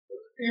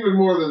 Even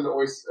more than the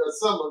oyster. There's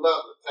something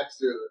about the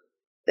texture that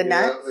the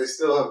nuts? They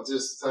still have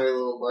just a tiny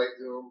little bite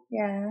to them.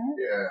 Yeah.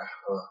 Yeah.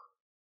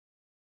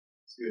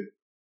 It's good.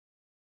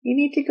 You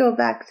need to go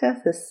back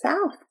to the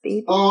South,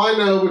 baby. Oh, I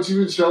know, but you've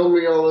been showing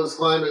me all those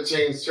climate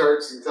change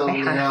charts and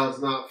telling me how it's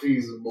not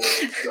feasible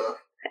and stuff.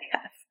 I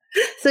have.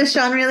 So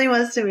Sean really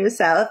wants to move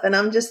south, and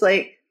I'm just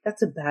like,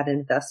 that's a bad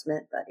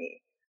investment,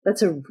 buddy.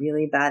 That's a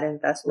really bad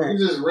investment.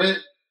 You just rent.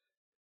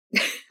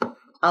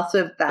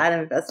 Also a bad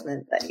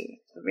investment,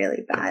 buddy. A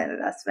really bad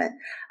investment.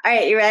 All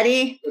right, you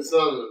ready? It's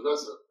not an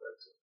investment.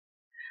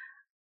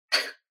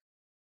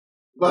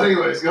 But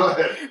anyways, go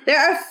ahead. There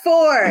are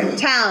 4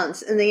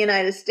 towns in the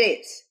United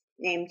States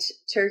named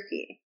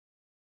Turkey.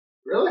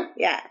 Really?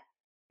 Yeah.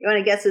 You want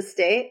to guess a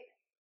state?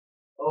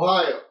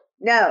 Ohio.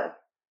 No.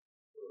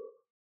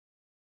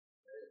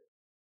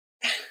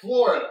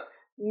 Florida.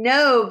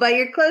 No, but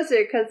you're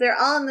closer because they're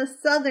all in the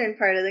southern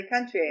part of the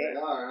country. They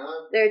are,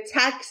 huh? They're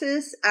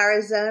Texas,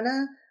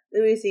 Arizona,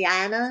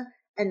 Louisiana,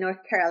 and North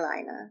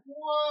Carolina.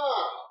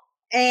 Wow.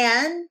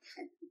 And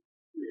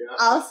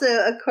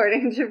also,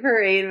 according to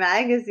Parade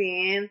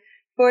magazine,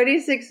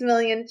 46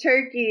 million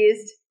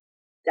turkeys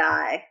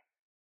die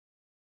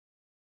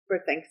for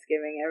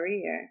Thanksgiving every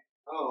year.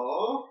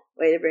 Oh.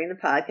 Which way to bring the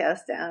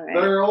podcast down, right?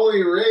 They're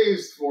only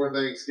raised for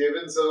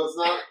Thanksgiving, so it's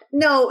not.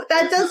 No,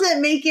 that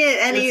doesn't make it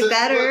any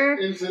better.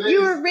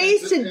 You were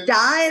raised to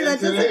die. That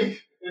doesn't.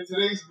 In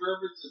today's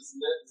verbiage, it's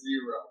net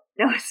zero.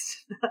 No,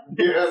 it's not.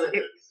 Yeah, it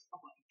is. Oh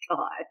my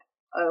god.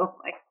 Oh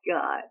my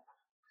god.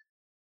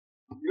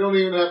 You don't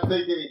even have to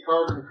take any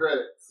carbon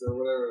credits or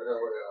whatever the hell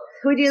they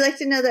are. Would you like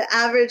to know the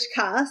average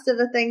cost of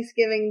a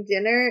Thanksgiving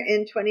dinner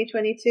in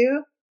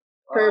 2022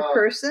 per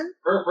person?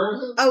 Per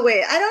person? Oh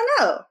wait, I don't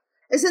know.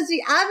 It says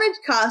the average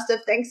cost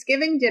of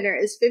Thanksgiving dinner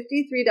is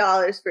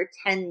 $53 for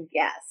 10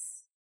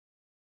 guests.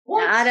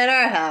 What? Not at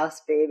our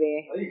house,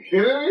 baby. Are you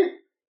kidding me?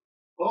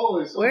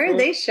 Holy shit. Where are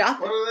they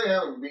shopping? What are they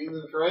having? Beans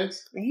and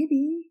fries?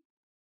 Maybe.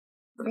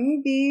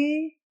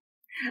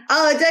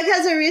 Oh, Doug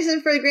has a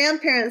reason for a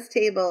grandparents'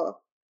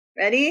 table.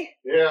 Ready?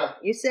 Yeah.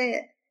 You say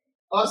it.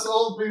 Us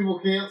old people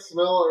can't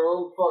smell our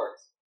own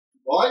farts.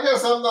 Well, I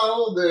guess I'm not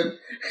old then.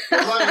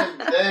 Because I can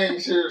dang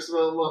sure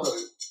smell mine.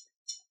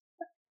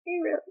 He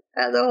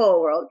really, the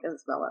whole world can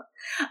smell it.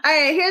 All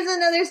right, here's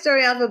another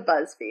story off of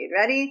BuzzFeed.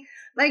 Ready?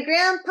 My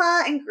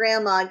grandpa and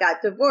grandma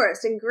got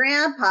divorced, and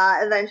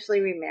grandpa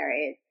eventually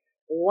remarried.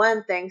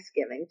 One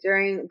Thanksgiving,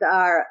 during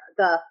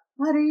the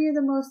 "What are you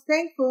the most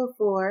thankful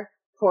for?"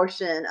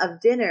 portion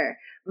of dinner,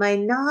 my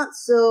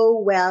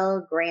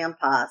not-so-well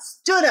grandpa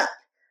stood up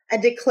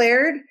and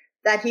declared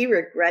that he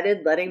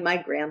regretted letting my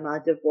grandma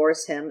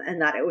divorce him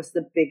and that it was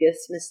the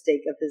biggest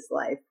mistake of his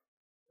life.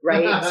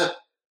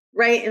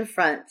 Right in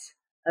front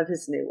of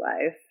his new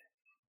wife.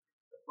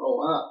 Oh,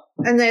 wow.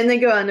 And then they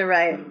go on to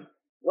write,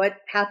 what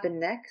happened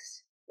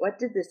next? What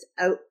did this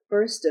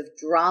outburst of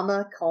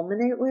drama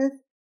culminate with?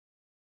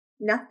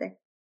 Nothing.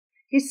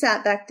 He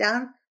sat back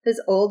down. His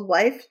old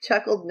wife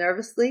chuckled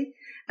nervously,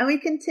 and we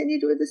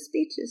continued with the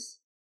speeches.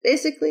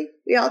 Basically,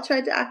 we all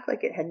tried to act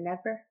like it had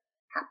never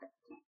happened.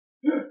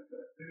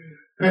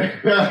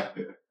 That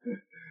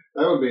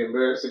would be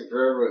embarrassing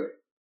for everybody.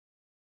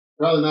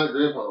 Probably not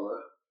Grandpa,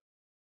 though.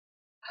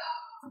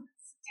 Oh,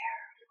 that's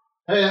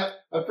terrible.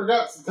 Hey, I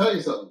forgot to tell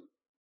you something.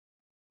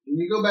 Can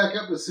you go back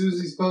up to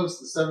Susie's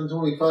post, the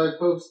 725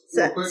 post,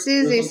 real quick?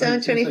 Susie,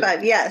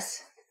 725,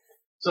 yes.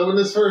 So when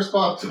this first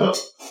popped up,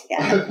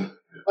 yeah.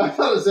 I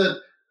thought it said,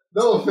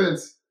 no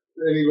offense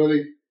to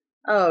anybody,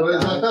 but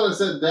I thought it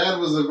said Dad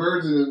was a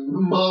virgin and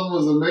Mom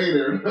was a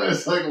Maynard. I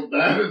was like, well,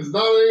 Dad, it's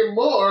not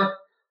anymore.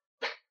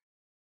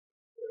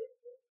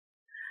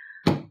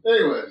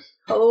 Anyways.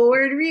 Whole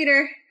world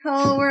reader.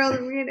 Whole world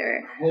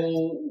reader.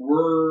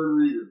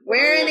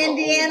 Where in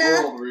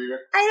Indiana? World reader.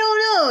 I don't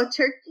know.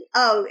 Turkey.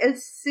 Oh,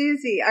 it's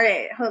Susie. All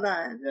right, hold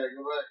on. Yeah,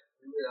 go back.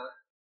 Here we are.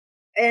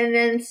 And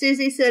then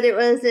Susie said it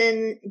was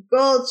in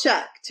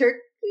Goldchuck,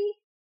 Turkey.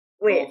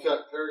 Wait.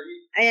 Goldchuck, Turkey.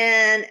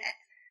 And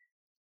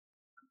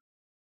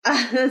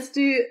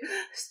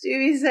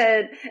Stewie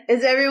said,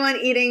 is everyone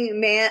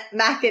eating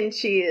mac and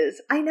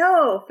cheese? I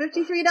know,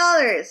 $53.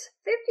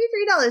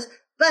 $53.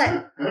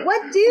 But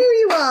what do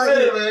you all eat?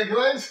 Wait a minute, can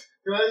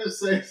I just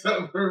say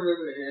something for a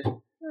minute here?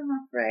 I'm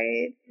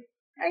afraid.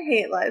 I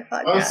hate live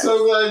podcasts. I'm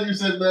so glad you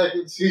said mac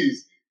and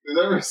cheese. Because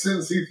ever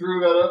since he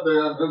threw that up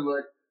there, I've been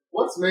like,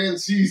 what's man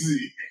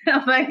cheesy?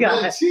 Oh my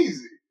god. Man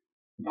cheesy.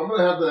 I'm going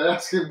to have to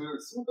ask him to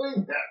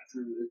explain that to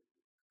me.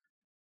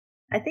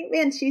 I think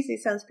man cheesy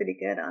sounds pretty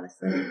good,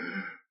 honestly.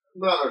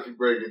 Not if you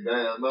break it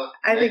down.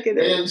 I think it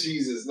is. Man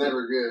cheese is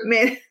never good.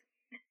 Man.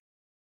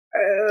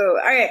 Oh,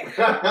 all right.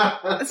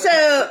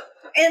 So,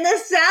 in the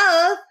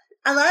South,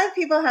 a lot of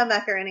people have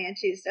macaroni and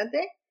cheese, don't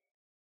they?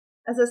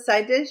 As a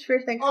side dish for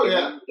Thanksgiving? Oh,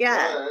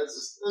 yeah.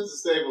 It's a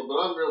staple, but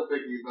I'm real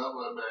picky about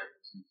my mac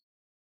and cheese.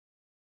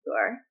 You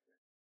are?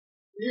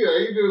 Yeah,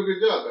 you do a good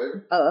job,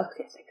 baby. Oh,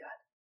 okay, thank God.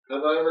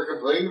 Have I ever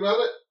complained about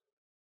it?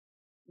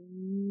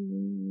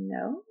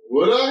 No.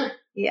 Would I?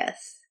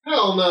 Yes.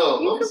 Hell no.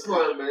 I'm a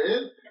smart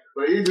man.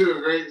 But you do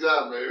a great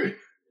job, baby.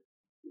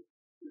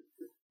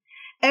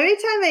 Every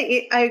time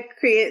I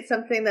create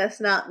something that's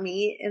not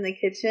meat in the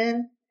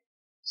kitchen,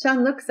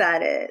 Sean looks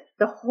at it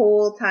the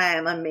whole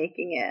time I'm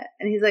making it.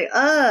 And he's like,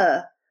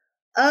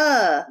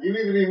 You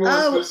need to be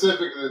more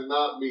specific than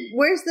not meat.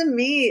 Where's the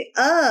meat?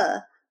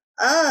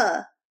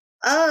 And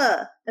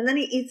then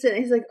he eats it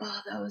and he's like,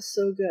 oh, that was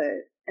so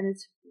good. And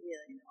it's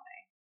really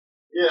annoying.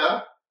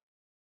 Yeah.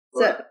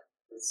 So,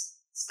 it's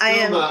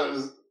still not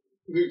as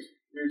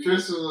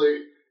nutritionally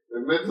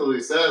and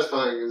mentally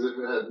satisfying as if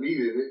it had meat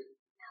in it.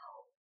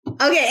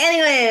 Okay,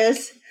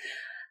 anyways.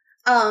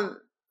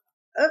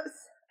 Oops.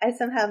 I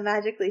somehow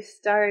magically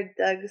starred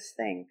Doug's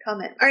thing.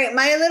 Comment. All right,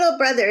 my little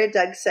brother,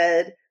 Doug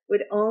said,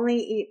 would only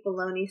eat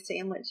bologna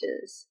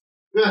sandwiches.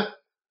 Yeah,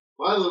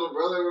 my little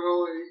brother would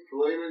only eat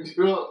filet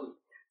mignon.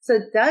 So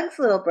Doug's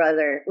little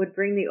brother would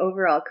bring the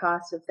overall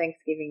cost of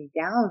Thanksgiving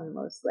down,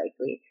 most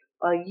likely,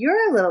 while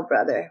your little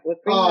brother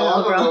would bring the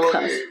overall cost. I don't know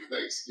what he ate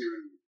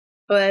Thanksgiving.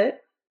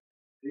 What?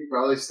 He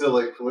probably still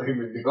ate filet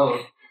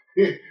mignon.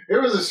 It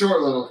was a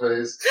short little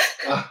phase,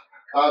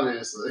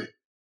 obviously.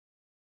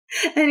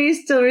 And you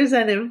still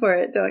resent him for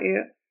it, don't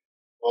you?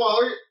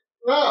 Well,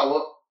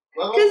 no.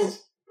 My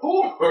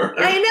poor.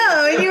 I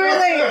know, and you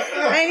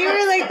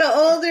were like the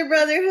older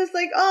brother who's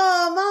like,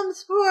 "Oh,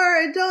 mom's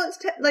poor. Don't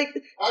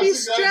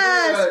she's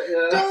stressed. Right,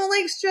 yeah. Don't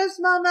like stress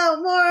mom out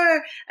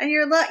more." And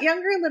your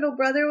younger little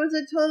brother was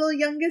a total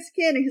youngest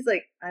kid, and he's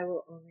like, "I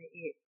will only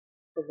eat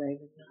filet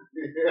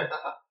mignon,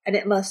 and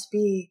it must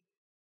be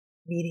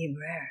medium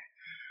rare."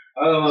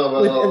 I don't know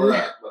about all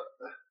that, but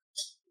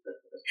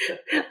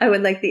I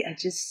would like the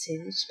edges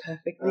singed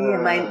perfectly,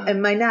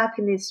 and my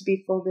napkin needs to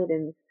be folded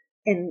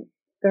in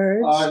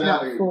thirds,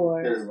 not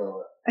fours.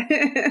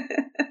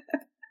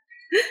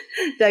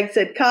 Doug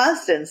said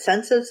cost and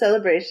sense of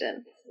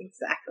celebration.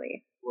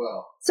 Exactly.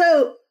 Well.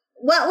 So,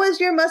 what was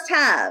your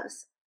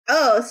must-haves?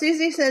 Oh,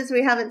 Susie says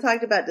we haven't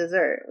talked about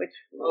dessert, which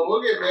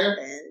we'll get there.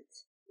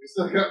 We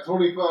still got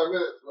 25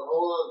 minutes, but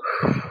hold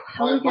on.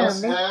 How are we going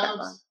to make that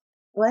one?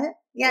 What?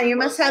 Yeah, your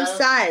must-have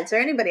sides, or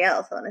anybody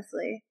else,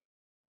 honestly.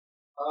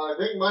 I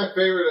think my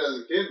favorite as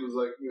a kid was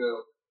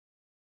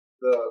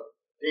the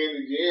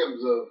candy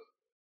jams of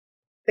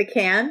the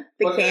can.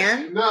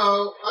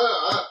 No,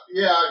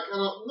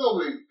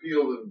 nobody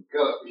peeled and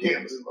cut up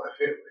yams in my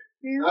family.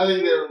 Yeah. I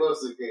think they were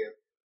mostly canned.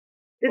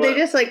 Did they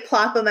just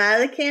plop them out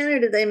of the can, or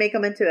did they make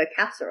them into a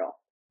casserole?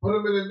 Put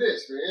them in a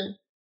dish, man.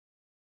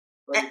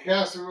 Like a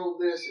casserole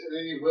dish, and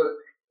then you put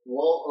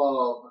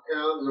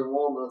pecans or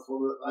walnuts,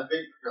 I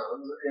think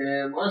pecans,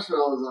 and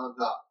marshmallows on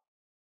top.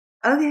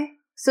 Okay.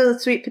 So the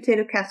sweet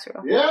potato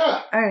casserole.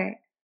 Yeah. All right.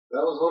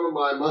 That was one of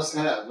my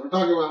must-haves. We're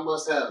talking about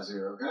must-haves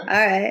here, okay?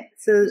 All right.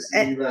 So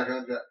see you back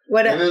on track.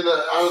 And then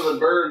out of the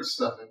bird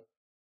stuffing.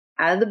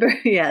 Out of the bird,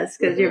 yes,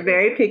 because you're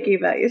very picky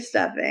about your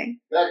stuffing.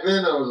 Back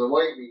then, I was a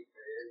white meat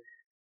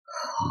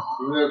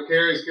fan.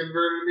 Carrie's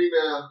converted me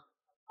now.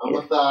 I'm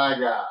a thigh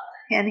guy.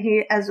 And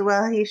he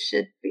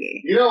should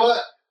be. You know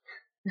what?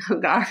 Oh,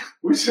 God.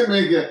 We should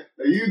make a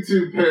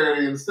YouTube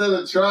parody. Instead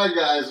of Try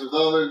Guys with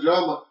all their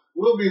drama,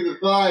 we'll be the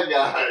thigh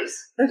guys.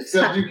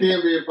 Except you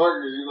can't be a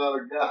partner. You're not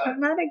a guy. I'm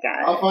not a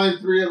guy. I'll find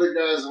 3 other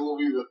guys and we'll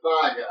be the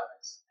thigh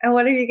guys. And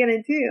what are you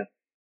going to do?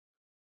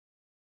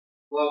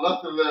 Well,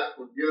 nothing that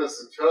would get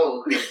us in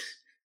trouble.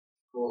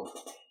 Cool.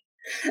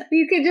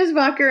 You could just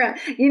walk around.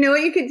 You know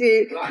what you could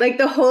do?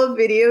 The whole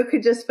video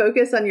could just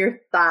focus on your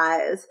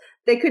thighs.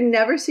 They could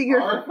never see your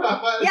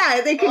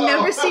they could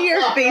never see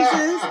your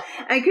faces.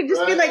 And could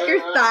just be like your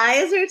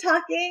thighs are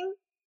talking,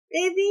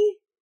 baby.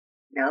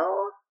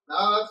 No,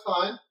 that's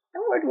fine.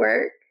 That would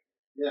work.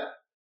 Yeah,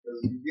 because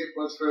you get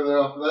much further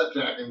off of that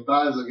track, and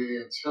thighs will get you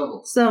in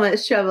trouble. So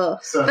much trouble.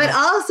 But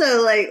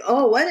also,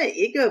 what an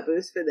ego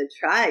boost for the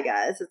Try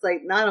Guys. It's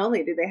not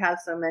only do they have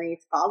so many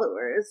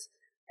followers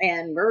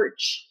and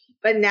merch,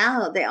 but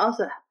now they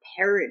also have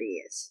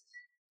parodies.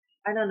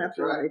 I don't know if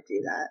you want to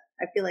do that.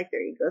 I feel like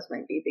their egos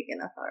might be big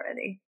enough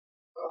already.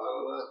 I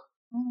don't know.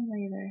 I don't know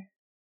either.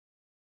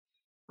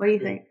 What do you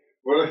think?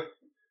 I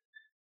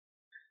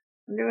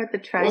wonder what the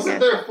Try Guys.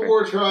 Wasn't there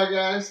 4 Try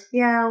Guys?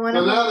 Yeah.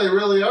 So now they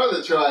really are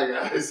the Try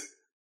Guys.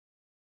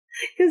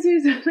 Because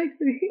there's only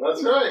 3.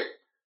 That's right.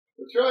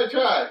 The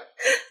Try.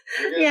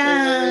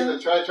 Yeah. The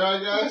Try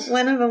Guys?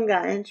 One of them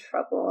got in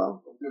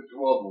trouble. Good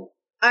trouble.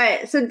 All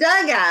right, so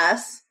Doug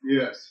asks.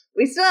 Yes.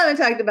 We still haven't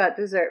talked about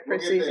dessert for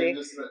Susie.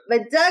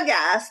 But Doug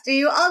asks, do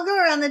you all go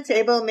around the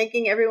table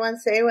making everyone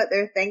say what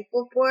they're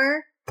thankful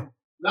for?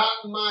 Not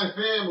in my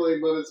family,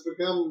 but it's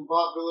become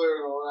popular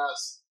in the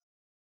last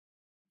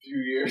few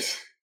years.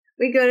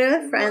 We go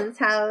to a friend's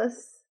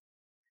house,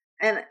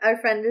 and our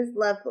friend is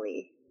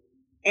lovely.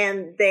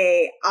 And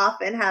they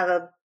often have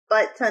a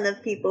butt ton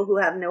of people who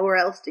have nowhere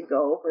else to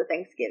go for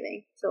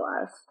Thanksgiving. So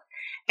us.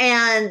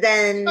 And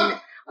then...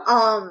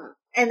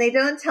 and they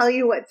don't tell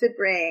you what to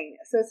bring.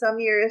 So some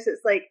years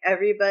it's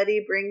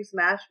everybody brings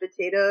mashed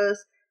potatoes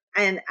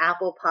and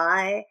apple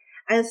pie.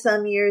 And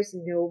some years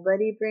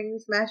nobody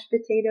brings mashed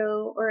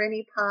potato or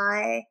any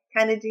pie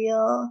kind of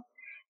deal.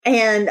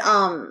 And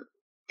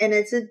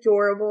it's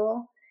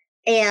adorable.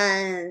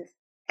 And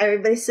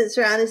everybody sits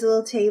around his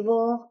little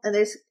table. And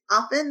there's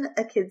often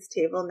a kid's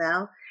table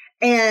now.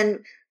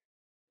 And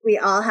we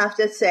all have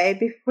to say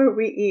before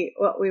we eat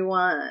what we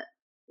want.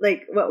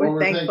 What we're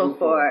thankful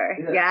for.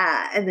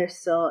 Yeah. And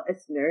it's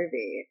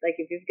nervy.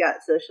 If you've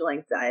got social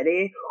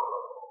anxiety,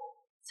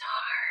 it's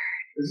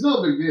hard. It's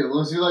no big deal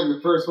unless you're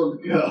the first one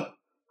to go. Yeah.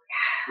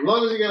 As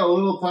long as you got a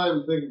little time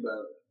to think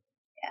about it.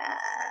 Yeah.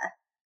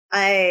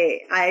 I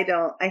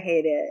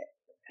hate it.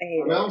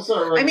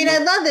 I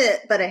love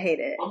it, but I hate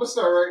it. I'm going to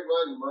start writing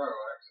mine tomorrow,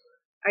 actually.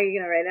 Are you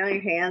going to write it on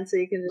your hand so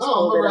you can just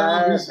hold it up? No,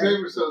 I'm going to write on a piece of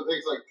paper so it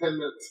takes 10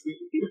 minutes.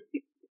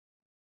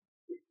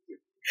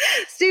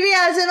 Stevie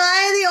asks, am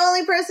I the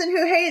only person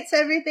who hates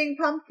everything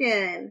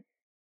pumpkin?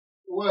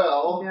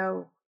 Well,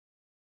 no,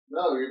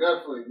 you're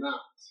definitely not.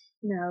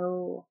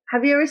 No.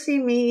 Have you ever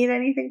seen me eat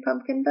anything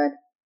pumpkin, bud?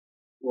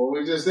 Well,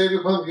 we just ate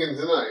a pumpkin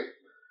tonight.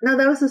 No,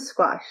 that was a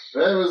squash.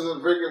 That was a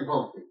freaking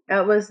pumpkin.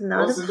 That was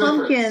not a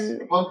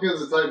pumpkin. A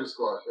pumpkin's a type of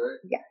squash, right?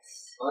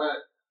 Yes. All right.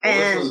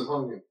 And this was a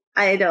pumpkin.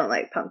 I don't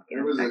like pumpkin,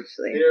 it was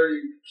actually. A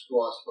hairy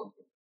squash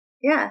pumpkin.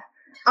 Yeah.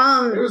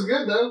 It was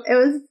good, though.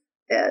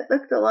 It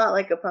looked a lot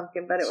like a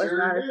pumpkin, but it was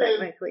not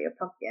technically a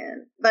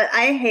pumpkin. But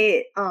I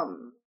hate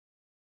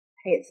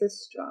Hate's a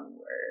strong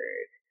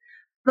word.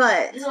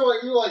 But you'll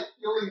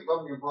eat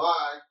pumpkin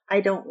pie.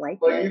 I don't like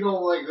but it. But you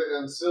don't like the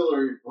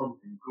ancillary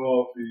pumpkin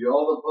coffee,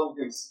 all the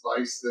pumpkin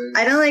spice things.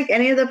 I don't like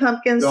any of the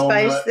pumpkin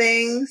spice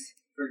things.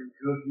 Freaking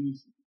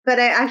cookies. But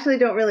I actually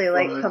don't really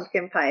like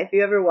pumpkin pie. If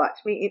you ever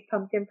watch me eat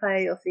pumpkin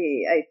pie, you'll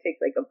see I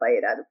take like a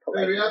bite out of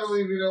politeness. Maybe I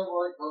believe you don't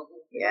like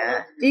pumpkin.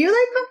 Yeah. Do you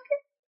like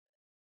pumpkin?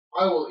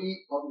 I will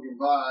eat pumpkin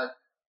pie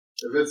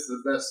if it's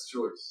the best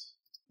choice.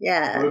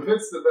 Yeah. But if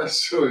it's the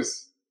best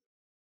choice,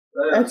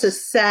 that's a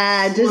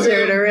sad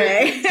dessert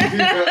array.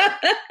 That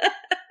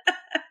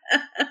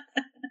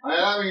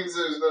means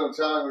there's no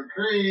chocolate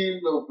cream,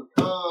 no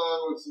pecan,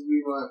 which would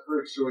be my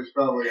first choice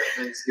probably at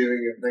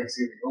Thanksgiving and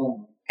Thanksgiving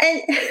only.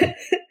 And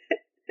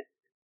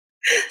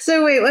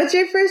so wait, what's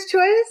your first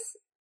choice?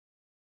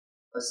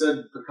 I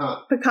said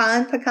pecan.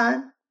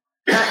 Pecan?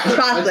 Not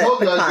chocolate I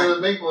told you pecan. I was going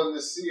to make one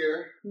this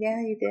year.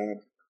 Yeah, you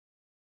did.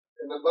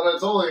 But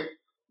it's only,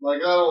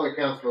 that only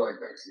counts for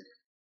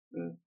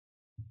Thanksgiving.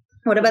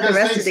 What about the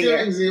rest of the year?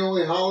 Thanksgiving's the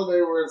only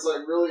holiday where it's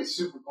really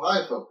super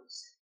pie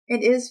focused.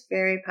 It is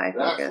very pie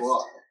focused. That's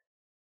why.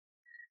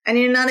 And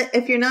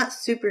if you're not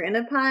super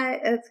into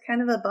pie, it's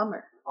kind of a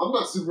bummer. I'm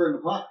not super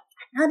into pie.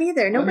 Not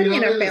either. Nobody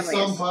in our family is.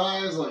 Some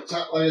pies, like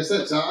I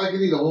said, I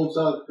can eat a whole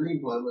chocolate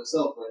cream pie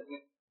myself right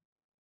now.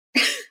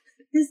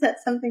 Is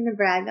that something to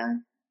brag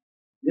on?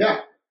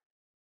 Yeah.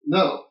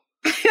 No.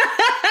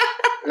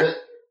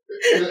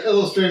 It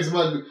illustrates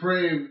my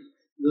depraved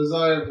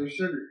desire for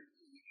sugar.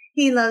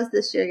 He loves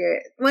the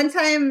sugar. One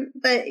time,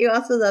 but you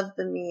also love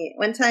the meat.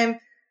 One time,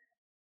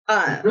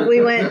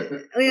 we went.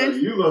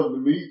 You love the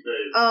meat,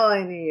 baby. Oh,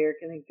 I knew you were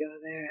going to go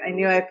there. I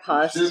knew I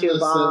paused too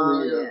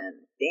long.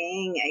 And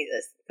dang, I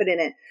just put it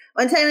in.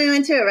 One time we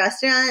went to a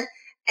restaurant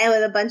and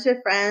with a bunch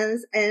of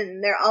friends,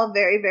 and they're all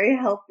very, very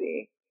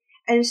healthy.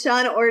 And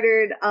Sean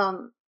ordered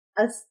a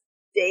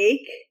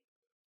steak,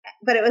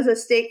 but it was a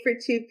steak for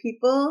 2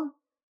 people,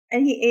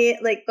 and he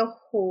ate the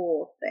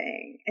whole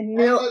thing.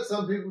 And I let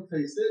some people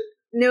taste it.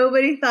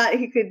 Nobody thought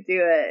he could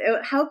do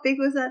it. How big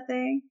was that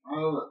thing? I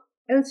don't know.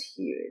 It was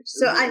huge.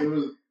 It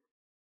was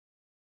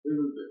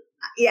big.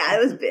 Yeah, it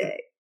was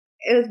big.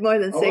 It was more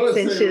than 6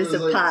 inches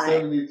of pie.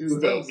 72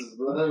 ounces,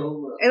 but I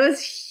don't know. It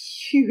was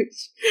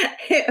huge.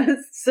 It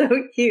was so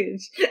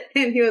huge.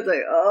 And he was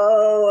like,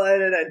 oh, why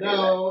did I do that?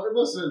 No, it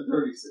must have been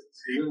 36,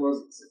 because it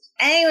wasn't 6.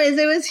 Anyways,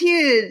 it was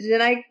huge,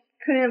 and I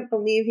couldn't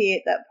believe he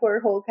ate that poor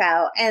whole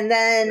cow. And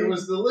then... It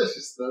was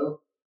delicious, though.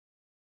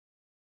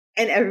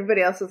 And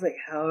everybody else was like,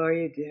 how are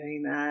you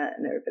doing that?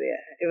 And it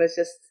was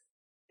just...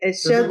 It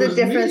showed the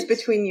difference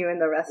between you and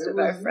the rest of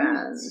our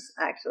friends,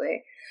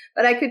 actually.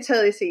 But I could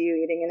totally see you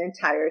eating an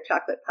entire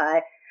chocolate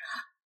pie.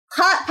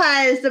 Hot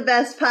pie is the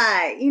best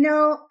pie.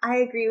 I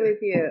agree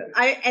with you.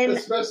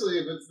 Especially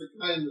if it's the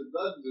kind that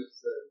Doug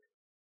just said.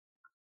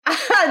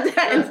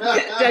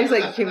 Doug's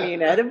like, you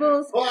mean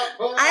edibles?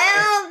 I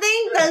don't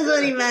think that's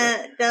what he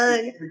meant,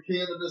 Doug. The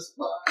cannabis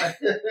pie.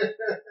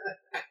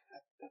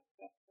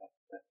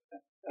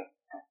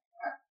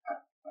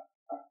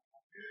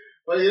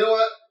 But you know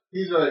what?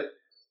 He's right.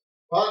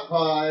 Hot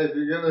pie, if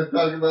you're going to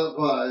talk about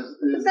pies,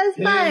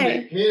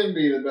 can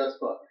be the best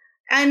pie.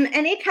 And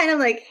any kind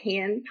of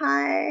hand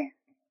pie,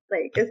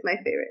 is my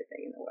favorite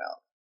thing in the world.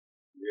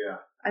 Yeah.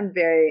 I'm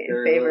very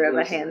in favor of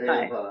a hand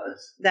pie.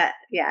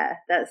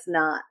 That's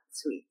not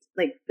sweet.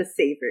 The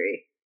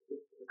savory.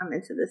 I'm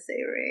into the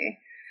savory.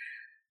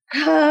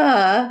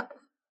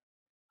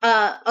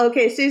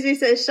 Okay, Susie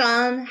says,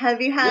 Sean, have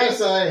you had...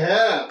 Yes, I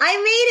have. I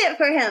made it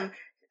for him.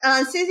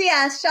 Susie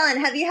asked, Sean,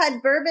 have you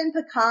had bourbon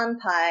pecan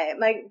pie?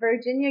 My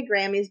Virginia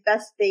Grammy's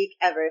best bake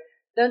ever.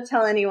 Don't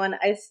tell anyone.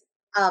 I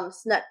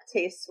snuck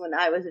tastes when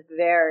I was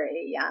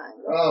very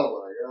young.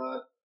 Oh my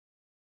God.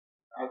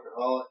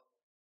 Alcoholic.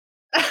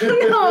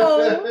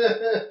 No.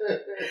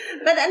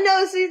 But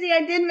no, Susie,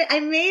 I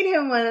made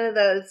him one of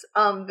those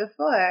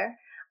before.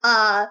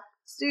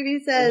 Stevie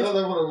says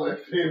another one of my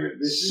favorite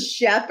dishes.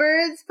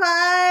 Shepherd's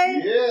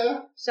pie.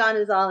 Yeah. Sean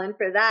is all in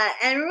for that.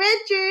 And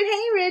Richard,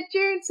 hey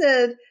Richard,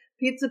 said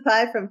pizza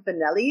pie from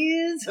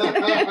Finelli's.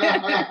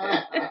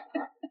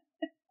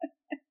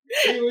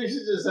 See, we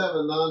should just have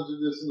a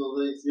non-traditional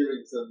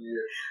Thanksgiving some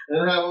year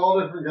and have all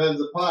different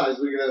kinds of pies.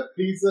 We could have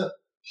pizza,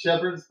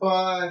 shepherd's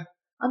pie,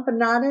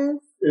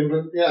 empanadas.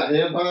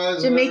 Ham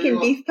pies. Jamaican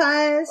beef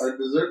pies. Our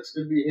desserts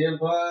could be ham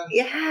pies.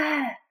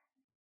 Yeah.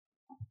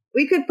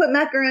 We could put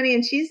macaroni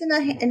and cheese in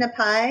a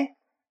pie,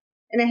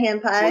 in a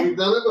ham pie. We've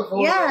done it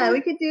before. Yeah,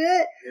 we could do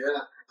it.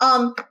 Yeah.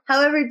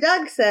 However,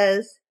 Doug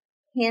says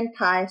hand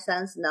pie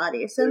sounds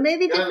naughty, so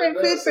maybe different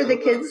food for the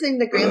kids in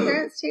the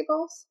grandparents'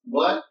 tables.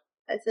 What?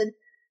 I said,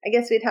 I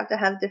guess we'd have to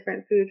have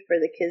different food for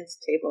the kids'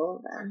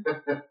 table then.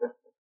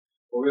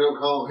 Well, we don't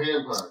call them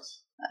ham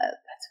pies.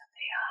 That's what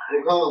they are.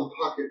 We'll call them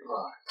pocket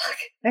pie.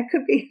 That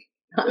could be.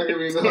 That could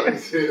be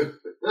nice too.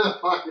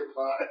 Pocket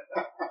pie.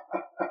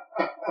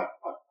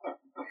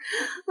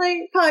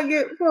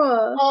 Pocket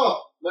full.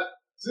 Oh,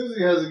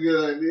 Susie has a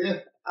good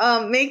idea.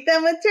 Make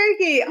them with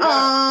turkey. Yeah,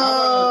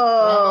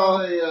 how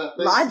about a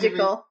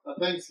logical. A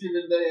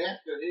Thanksgiving Day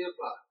after ham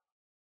pie.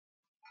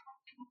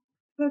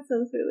 That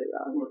sounds really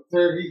wrong. With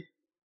turkey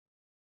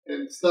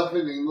and stuffing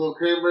and little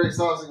cranberry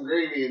sauce and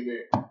gravy in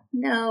there.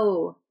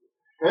 No.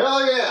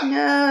 Hell yeah.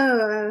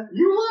 No.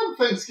 You love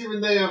Thanksgiving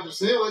Day after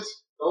sandwich.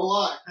 Don't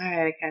lie.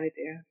 Alright, I kind of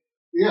do.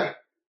 Yeah,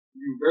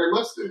 you very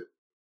much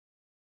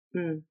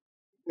do.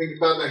 Think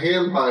about the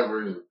ham pie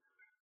version.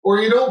 Or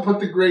you don't put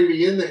the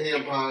gravy in the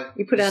ham pie.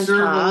 You put it on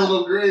serve top. the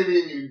little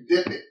gravy and you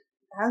dip it.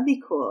 That would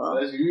be cool.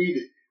 As you eat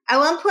it. At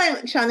one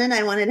point, Sean and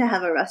I wanted to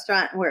have a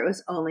restaurant where it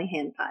was only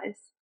hand pies.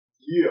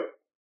 Yeah.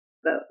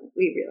 But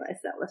we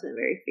realized that wasn't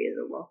very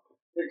feasible.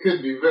 It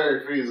could be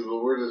very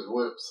feasible. We're just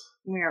whips.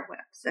 We're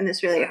whips. And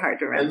it's really hard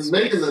to run. And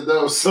making the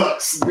dough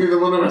sucks. Neither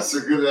one of us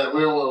are good at it.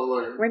 We don't want to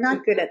learn. We're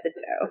not good at the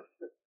dough.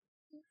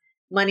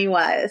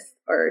 Money-wise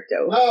or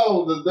dough.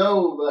 No, the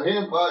dough. The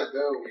ham pie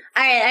dough.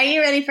 Alright, are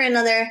you ready for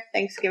another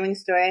Thanksgiving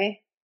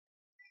story?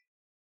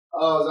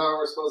 Oh, is that what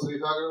we're supposed to be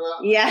talking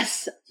about?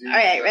 Yes.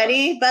 Alright,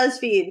 ready?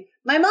 BuzzFeed.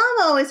 My mom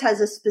always has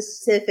a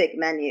specific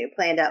menu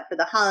planned out for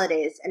the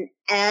holidays, and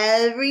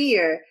every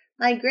year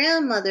my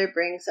grandmother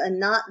brings a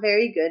not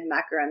very good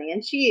macaroni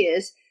and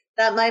cheese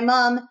that my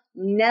mom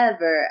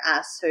never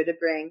asks her to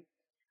bring.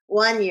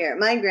 One year,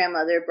 my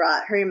grandmother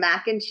brought her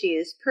mac and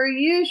cheese per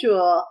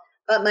usual,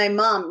 but my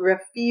mom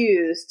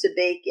refused to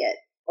bake it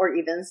or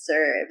even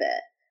serve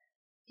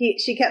it.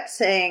 She kept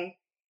saying,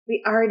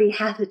 "We already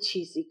have a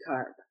cheesy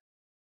carb."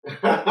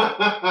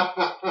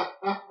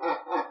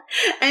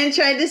 And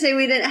tried to say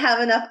we didn't have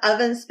enough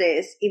oven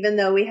space, even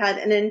though we had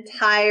an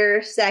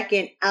entire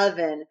second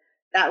oven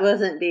that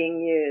wasn't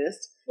being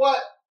used.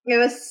 What? It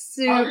was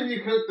super. How can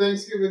you cook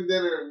Thanksgiving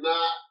dinner and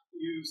not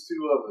use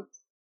 2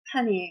 ovens?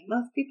 Honey,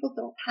 most people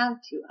don't have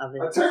 2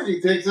 ovens. A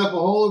turkey takes up a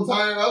whole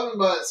entire oven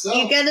by itself.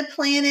 You gotta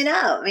plan it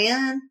out,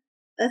 man.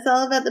 That's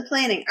all about the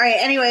planning. All right,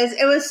 anyways,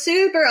 it was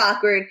super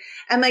awkward,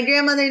 and my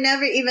grandmother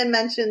never even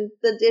mentioned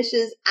the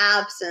dish's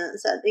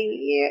absence at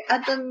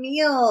the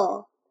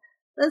meal.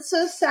 That's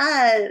so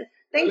sad.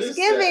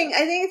 Thanksgiving, I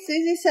think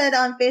Susie said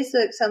on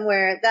Facebook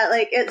somewhere that,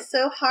 like, it's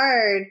so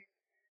hard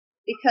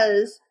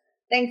because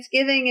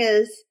Thanksgiving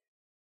is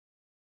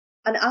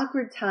an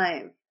awkward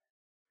time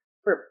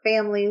for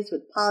families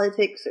with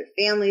politics or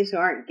families who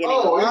aren't getting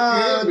along.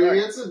 Oh, it can be.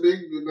 It's a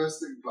big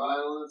domestic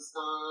violence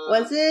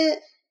time. Was it?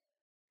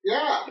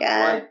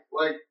 Yeah.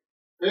 Like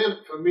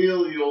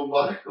familial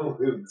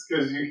violence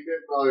because you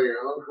get all your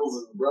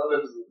uncles and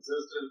brothers and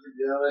sisters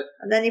together.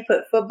 And then you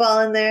put football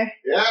in there.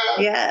 Yeah.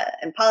 Yeah,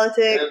 and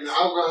politics. And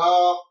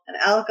alcohol. And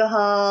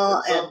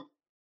some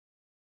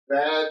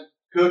bad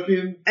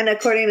cooking. And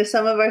according to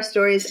some of our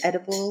stories,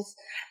 edibles.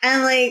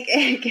 And, like,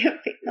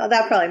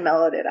 that probably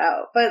mellowed it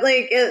out. But,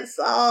 like, it's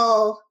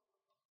a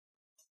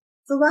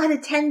lot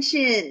of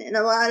tension and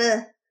a lot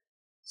of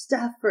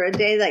stuff for a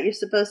day that you're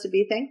supposed to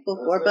be thankful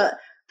for. Right. But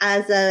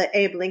as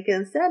Abe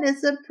Lincoln said,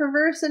 it's a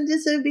perverse and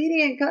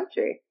disobedient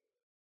country.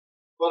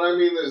 But, I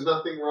mean, there's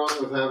nothing wrong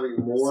with having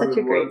more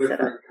than one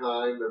different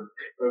kind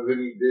of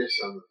any dish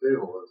on the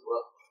table as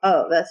well.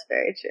 Oh, that's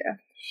very true.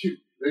 Shoot.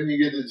 Then you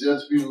get to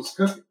judge people's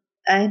cooking.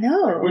 I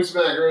know. Like, which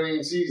macaroni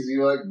and cheese do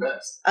you like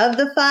best? Of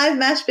the 5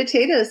 mashed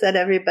potatoes that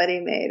everybody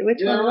made,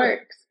 which one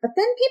works? But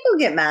then people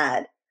get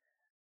mad.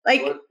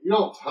 Like, but you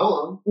don't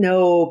tell them.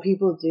 No,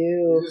 people do.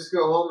 You just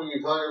go home and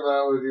you talk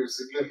about it with your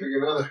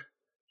significant other.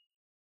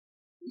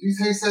 Did you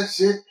taste that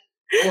shit?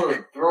 I want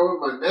to throw in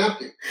my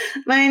napkin.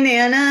 My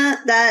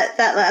Nana, that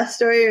last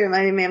story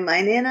reminded me of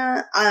my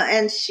Nana,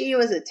 and she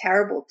was a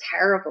terrible,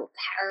 terrible,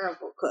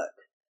 terrible cook.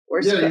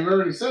 You've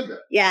already said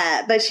that.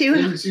 Yeah, but she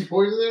was... Didn't she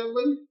poison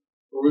everybody?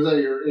 Or was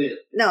that your aunt?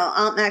 No,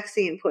 Aunt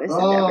Maxine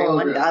poisoned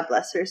everyone. Okay. God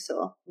bless her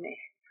soul. May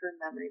her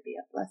memory be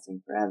a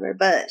blessing forever.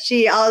 But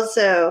she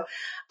also,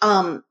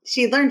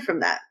 she learned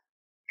from that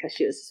because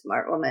she was a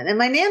smart woman. And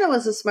my Nana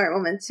was a smart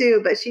woman too,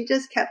 but she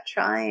just kept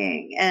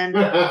trying. And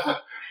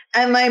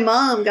and my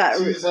mom got...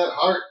 She just had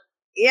heart.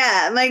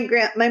 Yeah,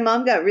 my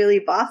mom got really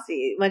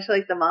bossy, much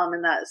like the mom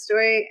in that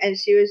story. And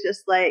she was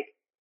just like,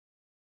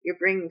 "You're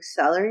bringing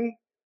celery?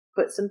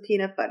 Put some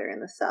peanut butter in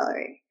the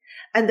celery."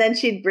 And then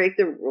she'd break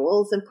the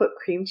rules and put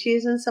cream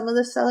cheese in some of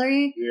the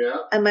celery. Yeah.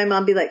 And my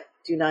mom would be like,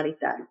 "Do not eat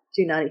that.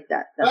 Do not eat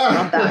that. That's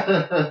not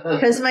bad."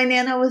 Because my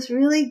Nana was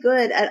really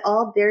good at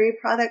all dairy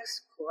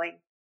products going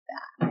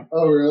bad.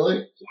 Oh, really?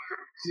 Yeah.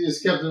 She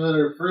just kept them in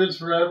her fridge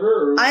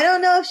forever? Or... I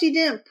don't know if she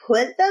didn't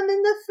put them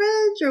in the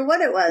fridge or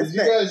what it was.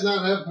 Did you guys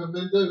not have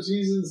pimento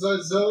cheese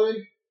inside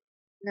celery?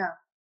 No.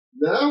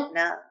 No?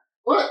 No.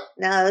 What?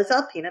 No, it's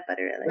all peanut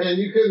butter. Really. Man,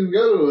 you couldn't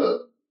go to a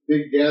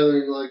big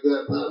gathering like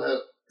that and not have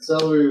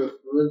celery with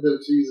pimento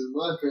cheese in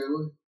my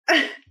family.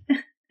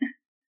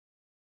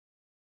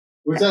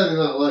 Which I do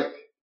not like.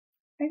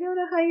 I don't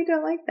know how you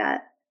don't like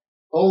that.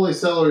 Only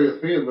celery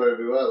with peanut butter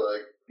do I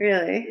like.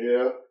 Really?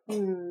 Yeah.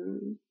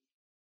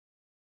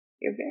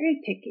 You're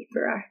very picky,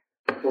 Farrar.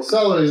 Well,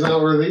 celery's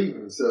not worth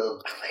eating, so.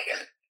 Oh my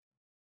God.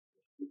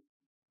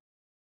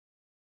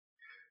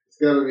 It's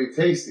gotta be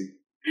tasty.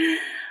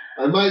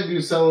 I might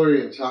do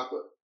celery and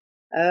chocolate.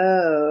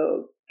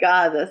 Oh,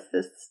 God, that's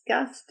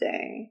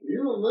disgusting.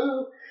 You don't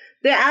know.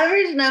 The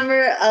average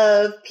number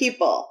of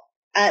people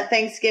at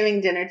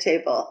Thanksgiving dinner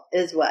table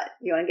is what?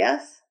 You want to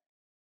guess?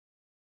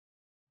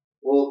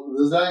 Well,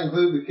 does that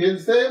include the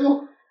kids'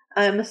 table?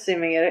 I'm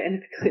assuming it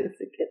includes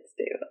the kids'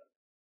 table.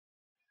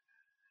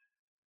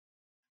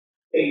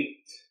 8.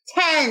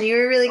 10. You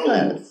were really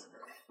close.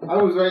 I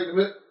was right in the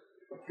middle.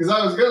 Because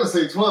I was going to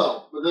say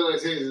 12, but then I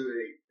changed it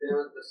to 8. Damn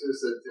it, I should have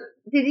said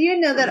 10. Did you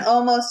know that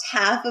almost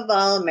half of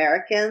all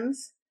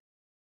Americans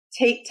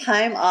take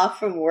time off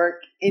from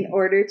work in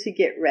order to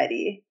get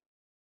ready?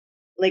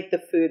 Like the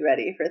food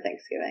ready for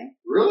Thanksgiving.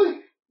 Really?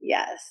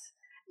 Yes.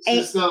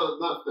 It's just not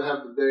enough to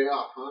have the day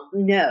off, huh?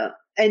 No.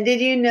 And did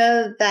you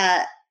know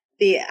that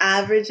the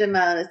average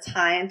amount of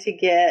time to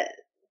get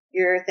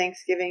your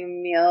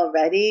Thanksgiving meal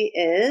ready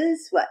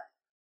is what?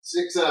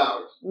 6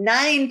 hours.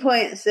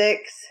 9.6.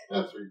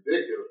 That's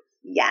ridiculous.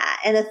 Yeah,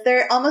 and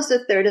almost a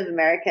third of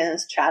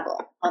Americans travel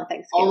on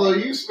Thanksgiving. Although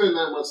you spend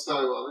that much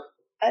time on it.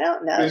 I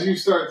don't know. Because you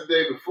start the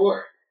day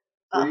before.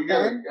 So you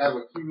got to have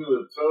a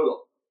cumulative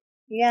total.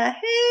 Yeah.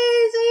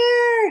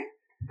 Hey,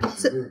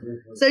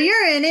 so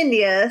you're in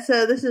India,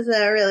 so this is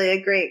really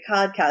a great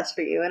podcast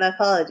for you, and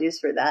apologies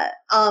for that.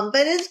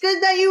 But it's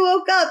good that you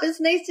woke up. It's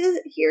nice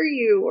to hear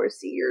you or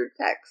see your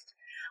text.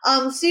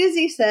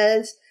 Susie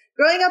says,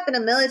 growing up in a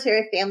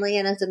military family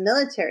and as a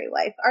military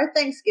wife, our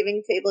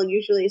Thanksgiving table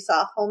usually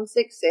saw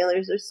homesick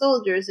sailors or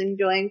soldiers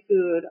enjoying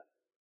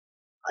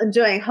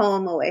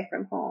home away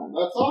from home.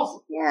 That's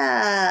awesome.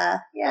 Yeah.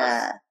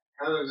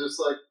 Kind of just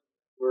like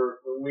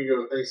when we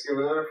go to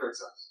Thanksgiving at our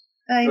friend's house.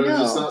 I know. They're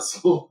just not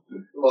so,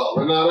 well,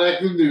 they're not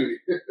active duty.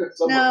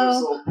 Some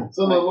of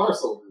them are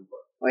soldiers.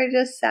 We're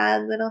just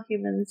sad little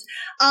humans.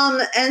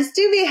 And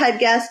Stubby had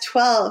guessed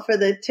 12 for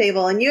the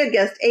table, and you had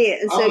guessed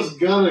 8. And so I was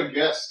gonna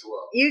guess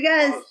 12. You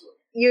guys,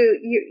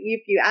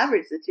 if you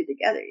average the two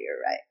together,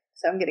 you're right.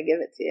 So I'm gonna give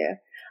it to you.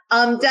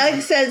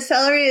 Doug said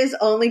celery is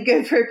only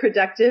good for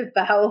productive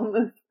bowel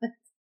movements.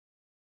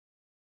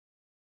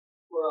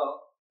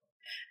 Well,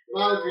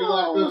 not if you're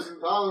lactose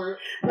intolerant.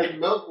 Like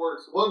milk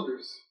works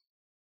wonders.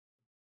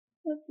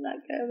 Let's not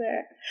go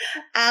there.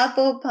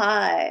 Apple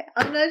pie.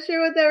 I'm not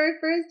sure what that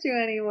refers to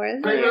anymore.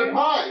 Favorite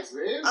pies,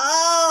 man.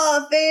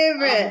 Oh,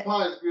 favorite. Apple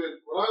pie is good.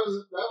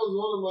 That was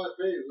one of my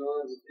favorites when I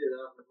was a kid.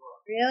 Apple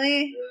pie. Really?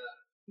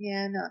 Yeah.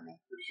 Yeah, not me.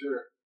 For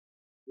sure.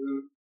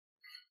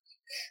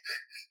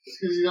 It's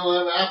because you don't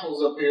have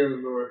apples up here in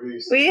the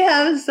Northeast. We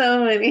have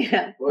so many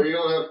apples. Well, you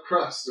don't have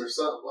crust or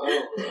something. I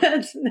don't know.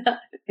 That's not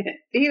it.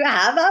 Do you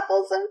have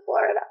apples in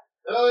Florida?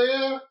 Hell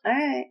yeah. All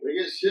right. They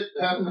get shipped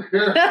down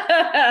here.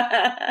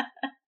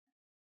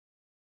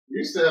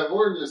 Used to have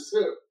oranges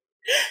too.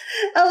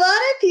 A lot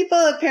of people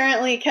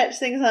apparently catch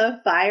things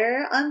on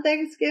fire on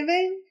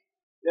Thanksgiving.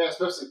 Yeah,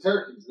 especially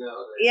turkeys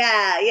nowadays.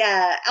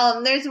 Yeah.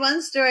 There's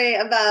one story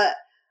about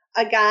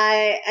a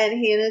guy and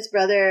he and his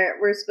brother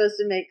were supposed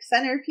to make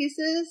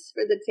centerpieces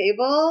for the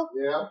table.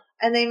 Yeah.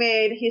 And they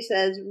made, he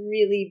says,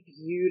 really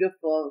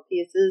beautiful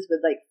pieces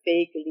with like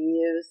fake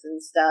leaves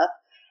and stuff.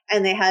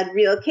 And they had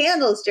real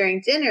candles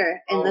during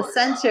dinner in the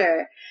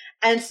center.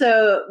 God. And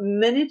so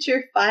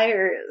miniature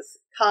fires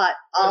caught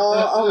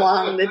all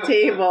along the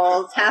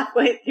tables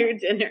halfway through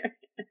dinner.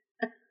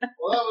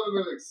 Well, that would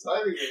have been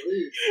exciting at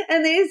least.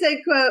 And they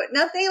said, quote,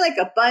 nothing like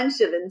a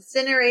bunch of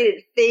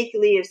incinerated fake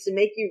leaves to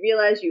make you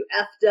realize you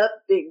effed up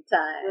big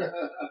time.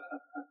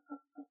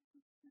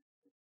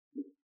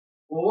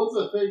 Well, what's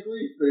a fake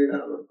leaf made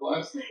out of?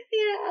 Plastic?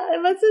 Yeah,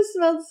 it must have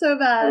smelled so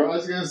bad. Well, I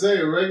was going to say,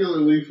 a regular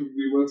leaf would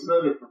be much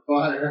better for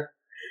fire.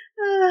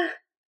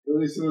 At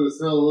least it would have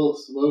smelled a little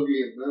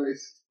smoky and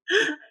nice.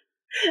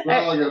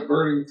 Not like a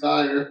burning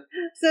tire.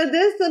 So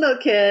this little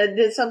kid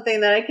did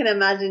something that I can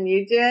imagine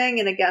you doing.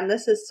 And again,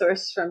 this is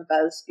sourced from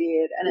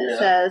BuzzFeed. And it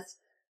says,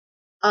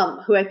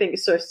 who I think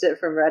sourced it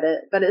from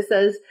Reddit. But it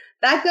says,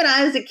 back when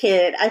I was a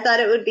kid, I thought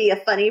it would be a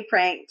funny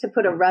prank to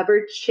put a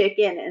rubber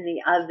chicken in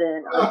the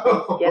oven on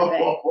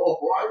Thanksgiving.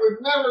 I would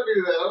never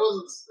do that. I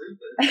wasn't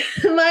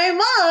stupid. My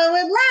mom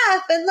would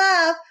laugh and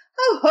laugh.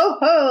 Ho, ho,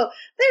 ho.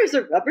 There's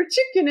a rubber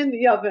chicken in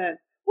the oven.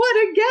 What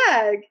a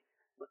gag.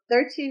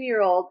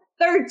 13-year-old.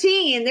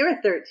 13. They were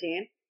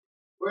 13.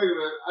 Wait a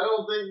minute. I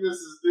don't think this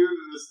is due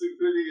to the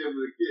stupidity of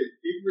the kid.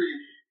 Keep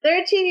reading.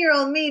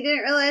 13-year-old me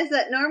didn't realize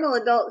that normal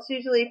adults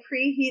usually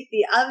preheat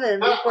the oven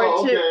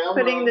before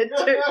putting the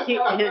turkey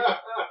in.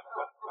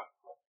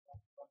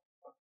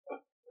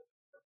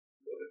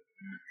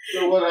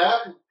 So what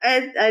happened?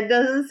 It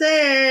doesn't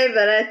say,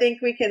 but I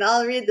think we can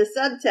all read the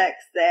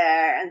subtext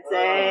there and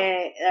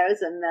say there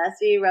was a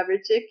messy rubber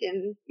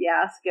chicken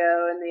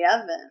fiasco in the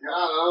oven. God,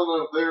 I don't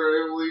know if they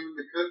were able even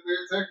to cook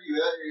their turkey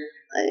that year.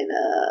 I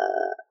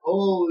know.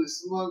 Holy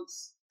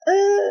smokes.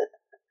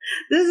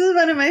 This is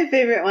one of my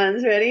favorite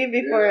ones. Ready?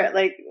 Before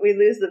we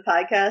lose the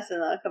podcast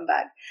and I'll come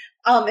back.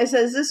 It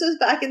says this was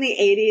back in the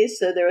 80s,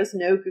 so there was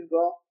no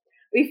Google.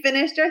 We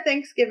finished our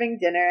Thanksgiving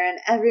dinner and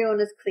everyone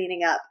was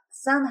cleaning up.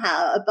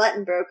 Somehow, a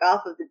button broke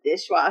off of the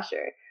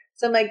dishwasher.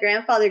 So my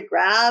grandfather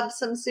grabbed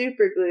some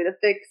super glue to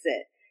fix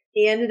it.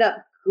 He ended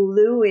up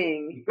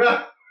gluing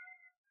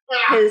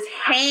his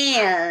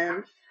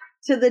hand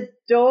to the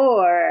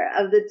door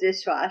of the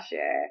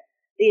dishwasher.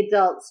 The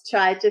adults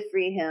tried to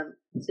free him,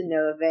 to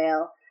no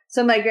avail.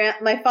 So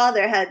my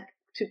father had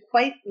to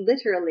quite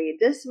literally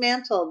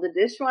dismantle the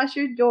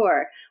dishwasher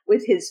door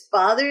with his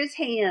father's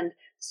hand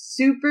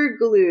super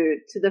glued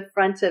to the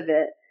front of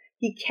it.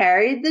 He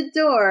carried the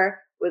door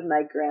with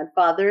my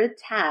grandfather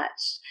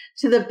attached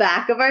to the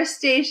back of our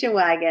station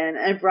wagon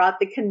and brought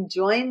the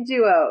conjoined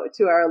duo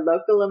to our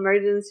local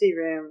emergency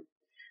room.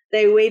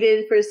 They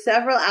waited for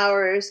several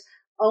hours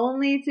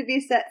only to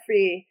be set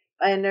free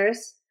by a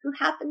nurse who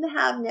happened to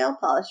have nail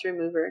polish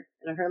remover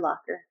in her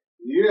locker.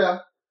 Yeah.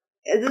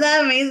 Isn't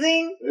that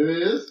amazing? It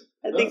is.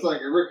 That's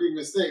like a rookie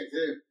mistake,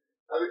 too.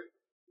 You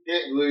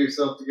can't glue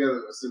yourself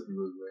together with super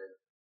glue, man.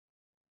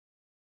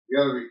 You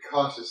gotta be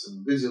cautious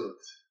and vigilant.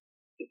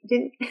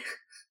 Didn't...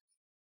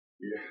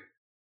 Yeah.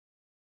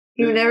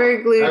 You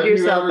never glued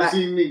yourself back. Have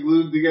you ever seen me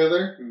glued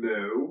together?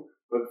 No.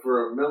 But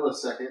for a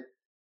millisecond.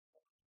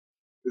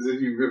 Because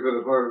if you rip it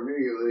apart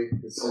immediately,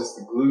 it's just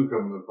the glue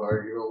coming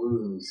apart. You don't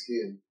lose any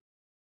skin.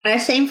 Our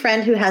same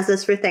friend who has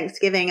this for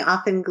Thanksgiving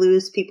often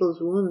glues people's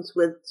wounds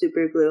with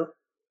super glue.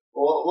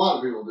 Well, a lot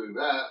of people do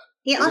that.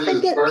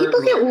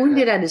 People get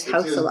wounded at his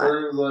house a lot.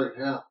 Burns like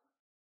hell.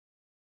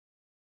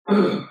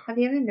 Have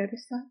you ever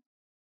noticed that?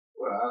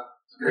 Well,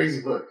 it's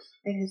crazy books.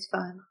 It is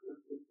fun.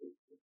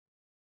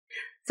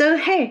 So,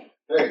 hey,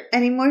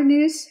 any more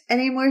news?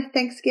 Any more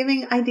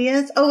Thanksgiving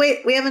ideas? Oh,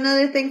 wait, we have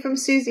another thing from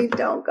Susie.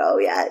 Don't go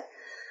yet.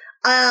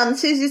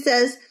 Susie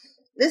says,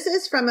 this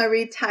is from a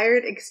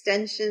retired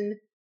extension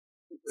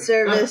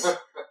service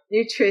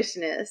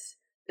nutritionist.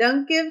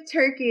 Don't give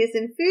turkeys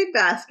in food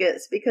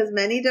baskets because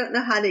many don't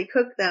know how to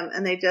cook them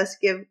and they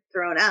just give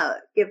thrown out.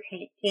 Give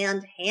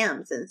canned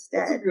hams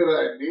instead. That's a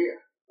good idea.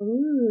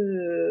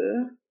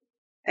 Ooh.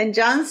 And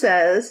John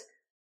says,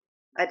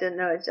 I didn't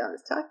know what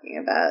John's talking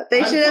about.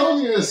 I've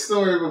told you this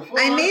story before.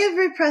 I may have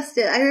repressed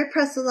it. I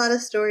repress a lot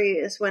of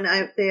stories when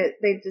they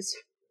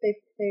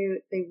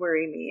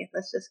worry me.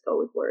 Let's just go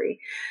with worry.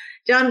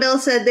 John Bill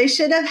said they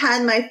should have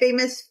had my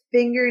famous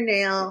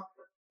fingernail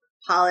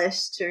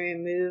polish to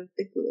remove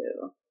the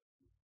glue.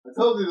 I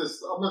told you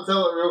this. I'm going to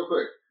tell it real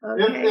quick.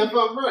 Okay. If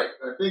I'm right.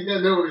 I think I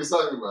know what he's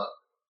talking about.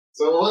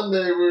 So one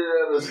day we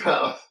were at his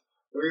house.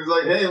 And he was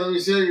like, hey, let me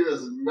show you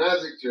this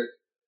magic trick.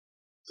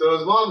 So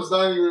his mom's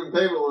dining room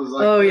table is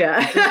like... Oh,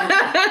 yeah.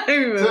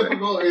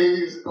 typical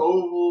 80s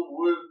oval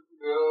wood,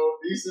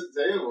 decent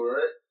table,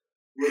 right?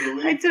 With a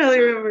leaf. I totally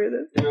remember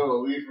this. A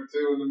leaf or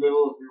two in the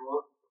middle if you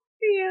want.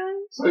 Yeah.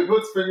 So he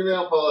puts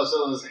fingernail polish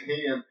on his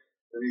hand.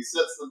 And he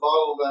sets the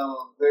bottle down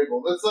on the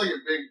table. That's like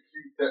a big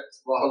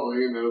Q-Tex bottle,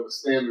 the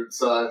standard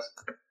size.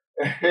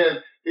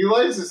 And he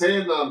lights his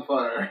hand on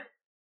fire.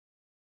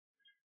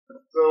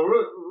 So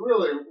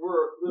really,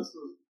 this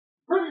was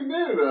pretty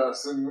new to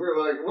us, and we're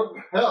like, what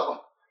the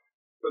hell?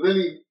 But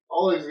then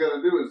all he's got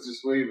to do is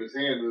just wave his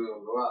hand and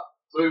it'll go out.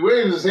 So he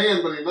waves his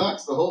hand, but he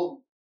knocks the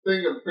whole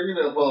thing of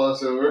fingernail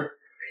polish over.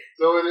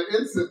 So in an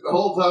instant, the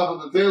whole top of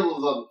the table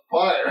is on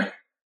fire.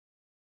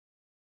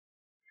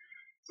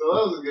 So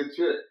that was a good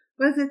trick.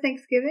 Was it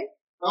Thanksgiving?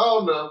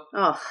 Oh, no.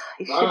 Oh,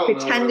 you should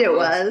pretend it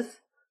was.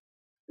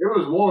 It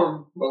was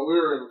warm, but we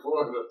were in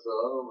Florida, so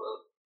I don't know.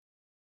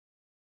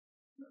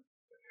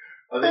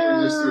 I think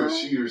we just threw a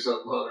sheet or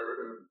something on it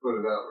and put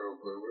it out real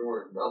quick. We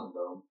weren't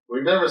dumb.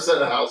 We never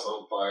set a house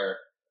on fire.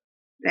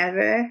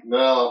 Never?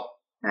 No.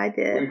 I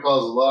did. We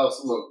caused a lot of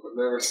smoke,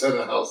 but never set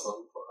a house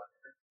on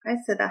fire.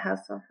 I set a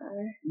house on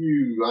fire.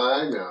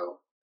 I know.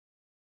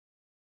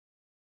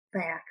 By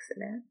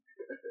accident.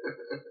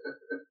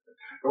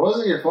 It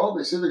wasn't your fault.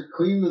 They should have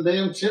cleaned the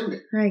damn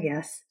chimney. I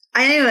guess.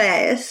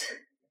 Anyways,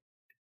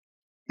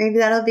 maybe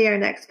that'll be our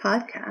next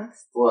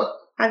podcast. What?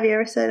 Have you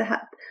ever said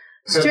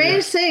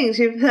strange things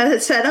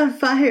you've set on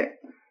fire?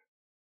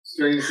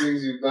 Strange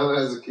things you've done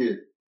as a kid.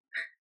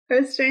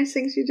 Or strange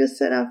things you just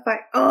set on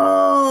fire.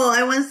 Oh,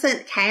 I once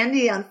set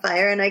candy on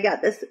fire and I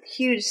got this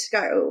huge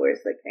scar. Oh, where's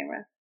the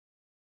camera?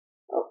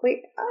 Oh,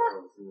 wait. I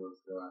don't see no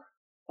scar.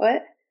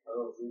 What?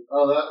 Oh,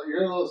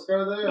 your little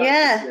scar there?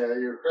 Yeah. Yeah,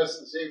 your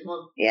crescent-shaped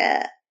one?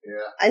 Yeah.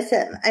 Yeah. I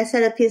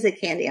set a piece of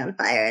candy on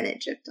fire and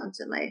it dripped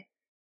onto my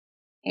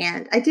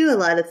hand. I do a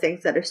lot of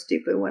things that are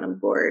stupid when I'm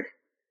bored.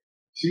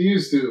 She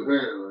used to,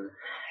 apparently.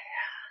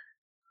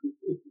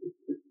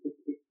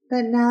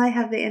 But now I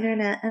have the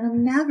internet and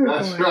I'm never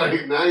bored. That's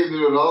right. Now you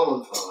do it all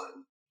the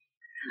time.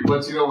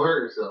 But you don't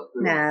hurt yourself,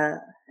 do you? No, I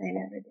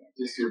never did.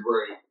 Just your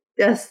brain.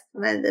 Just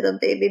my little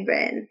baby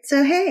brain.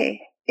 So,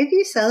 hey, if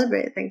you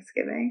celebrate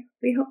Thanksgiving,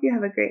 we hope you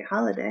have a great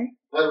holiday.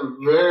 I'm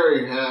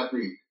very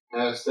happy.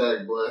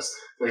 #blessed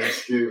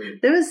Thanksgiving.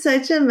 It was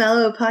such a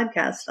mellow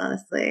podcast,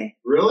 honestly.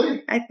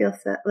 Really? I feel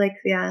so.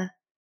 Yeah.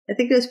 I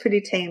think it was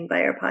pretty tame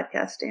by our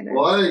podcast standards.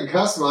 Well, I didn't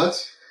cuss much.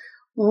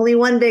 Only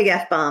one big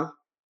F-bomb.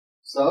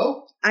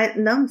 So?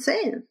 No, I'm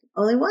saying.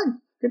 Only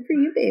one. Good for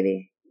you,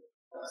 baby.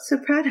 So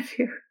proud of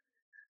you.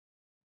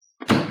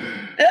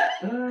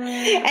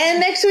 And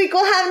next week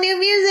we'll have new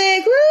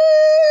music.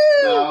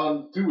 Woo!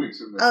 No, 2 weeks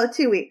from now. Oh,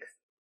 2 weeks.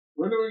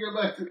 When do we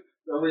go back to...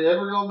 Are we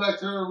ever going back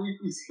to our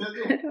weekly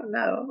schedule? I don't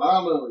know.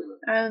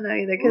 I don't know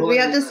either. Because we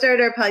have to start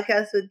our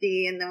podcast with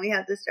Dee, and then we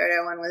have to start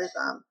our one with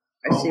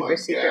our super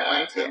secret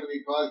one too. How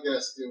many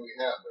podcasts do we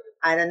have?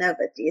 I don't know,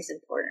 but D is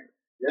important.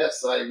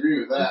 Yes, I agree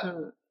with that.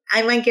 Mm-hmm.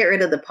 I might get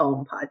rid of the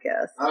poem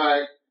podcast. All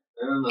right.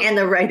 I don't know. And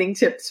the writing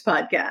tips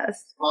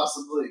podcast.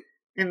 Possibly.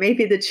 And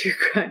maybe the true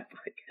crime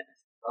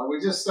podcast. We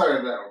just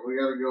started that one. We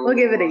got to go. We'll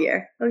give it a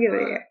year.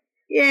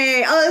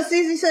 Yay. Oh,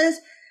 Susie says,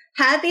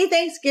 happy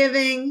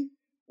Thanksgiving.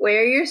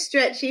 Wear your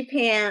stretchy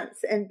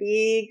pants and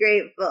be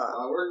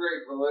grateful. We're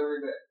grateful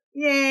every day.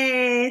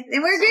 Yay.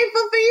 And we're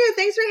grateful for you.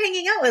 Thanks for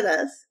hanging out with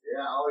us.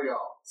 Yeah, all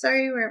y'all.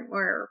 Sorry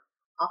we're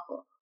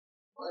awful.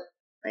 What?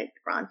 Like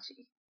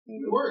raunchy.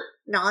 Maybe. We weren't.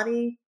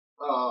 Naughty.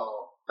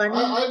 Oh. Funny.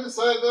 I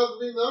decided not to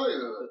be naughty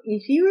with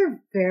it. You were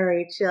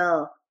very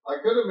chill. I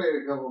could have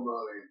made a couple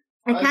naughty.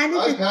 I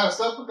passed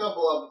up a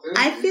couple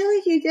opportunities. I feel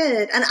like you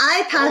did. And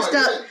I passed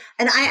up.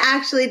 And I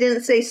actually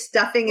didn't say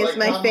stuffing is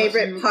my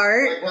favorite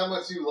part. Like how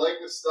much you like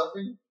the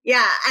stuffing?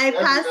 Yeah, I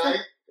passed up.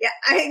 Yeah,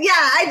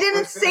 I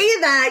didn't say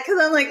that because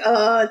I'm like,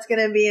 oh, it's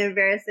going to be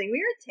embarrassing.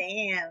 We were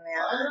tan,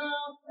 man.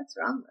 What's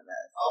wrong with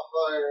us? I'll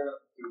fire up.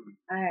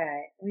 All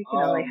right. We can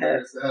only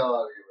hope. The hell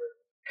out of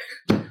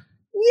you.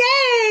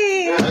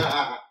 Yay!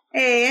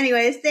 Hey,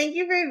 anyways, thank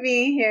you for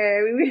being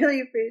here. We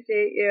really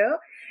appreciate you.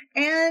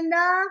 And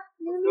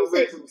new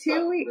music,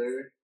 2 weeks. Baby.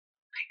 Oh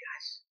my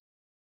gosh.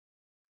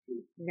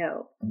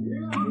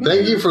 No.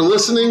 Thank you for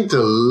listening to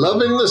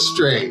Loving the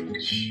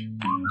Strange.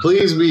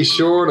 Please be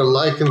sure to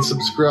like and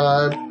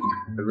subscribe.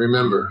 And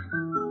remember,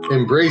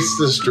 embrace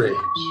the strange.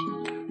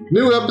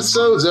 New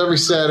episodes every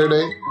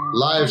Saturday,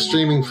 live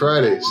streaming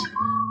Fridays.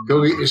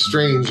 Go get your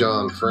strange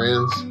on,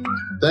 friends.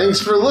 Thanks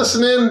for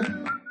listening.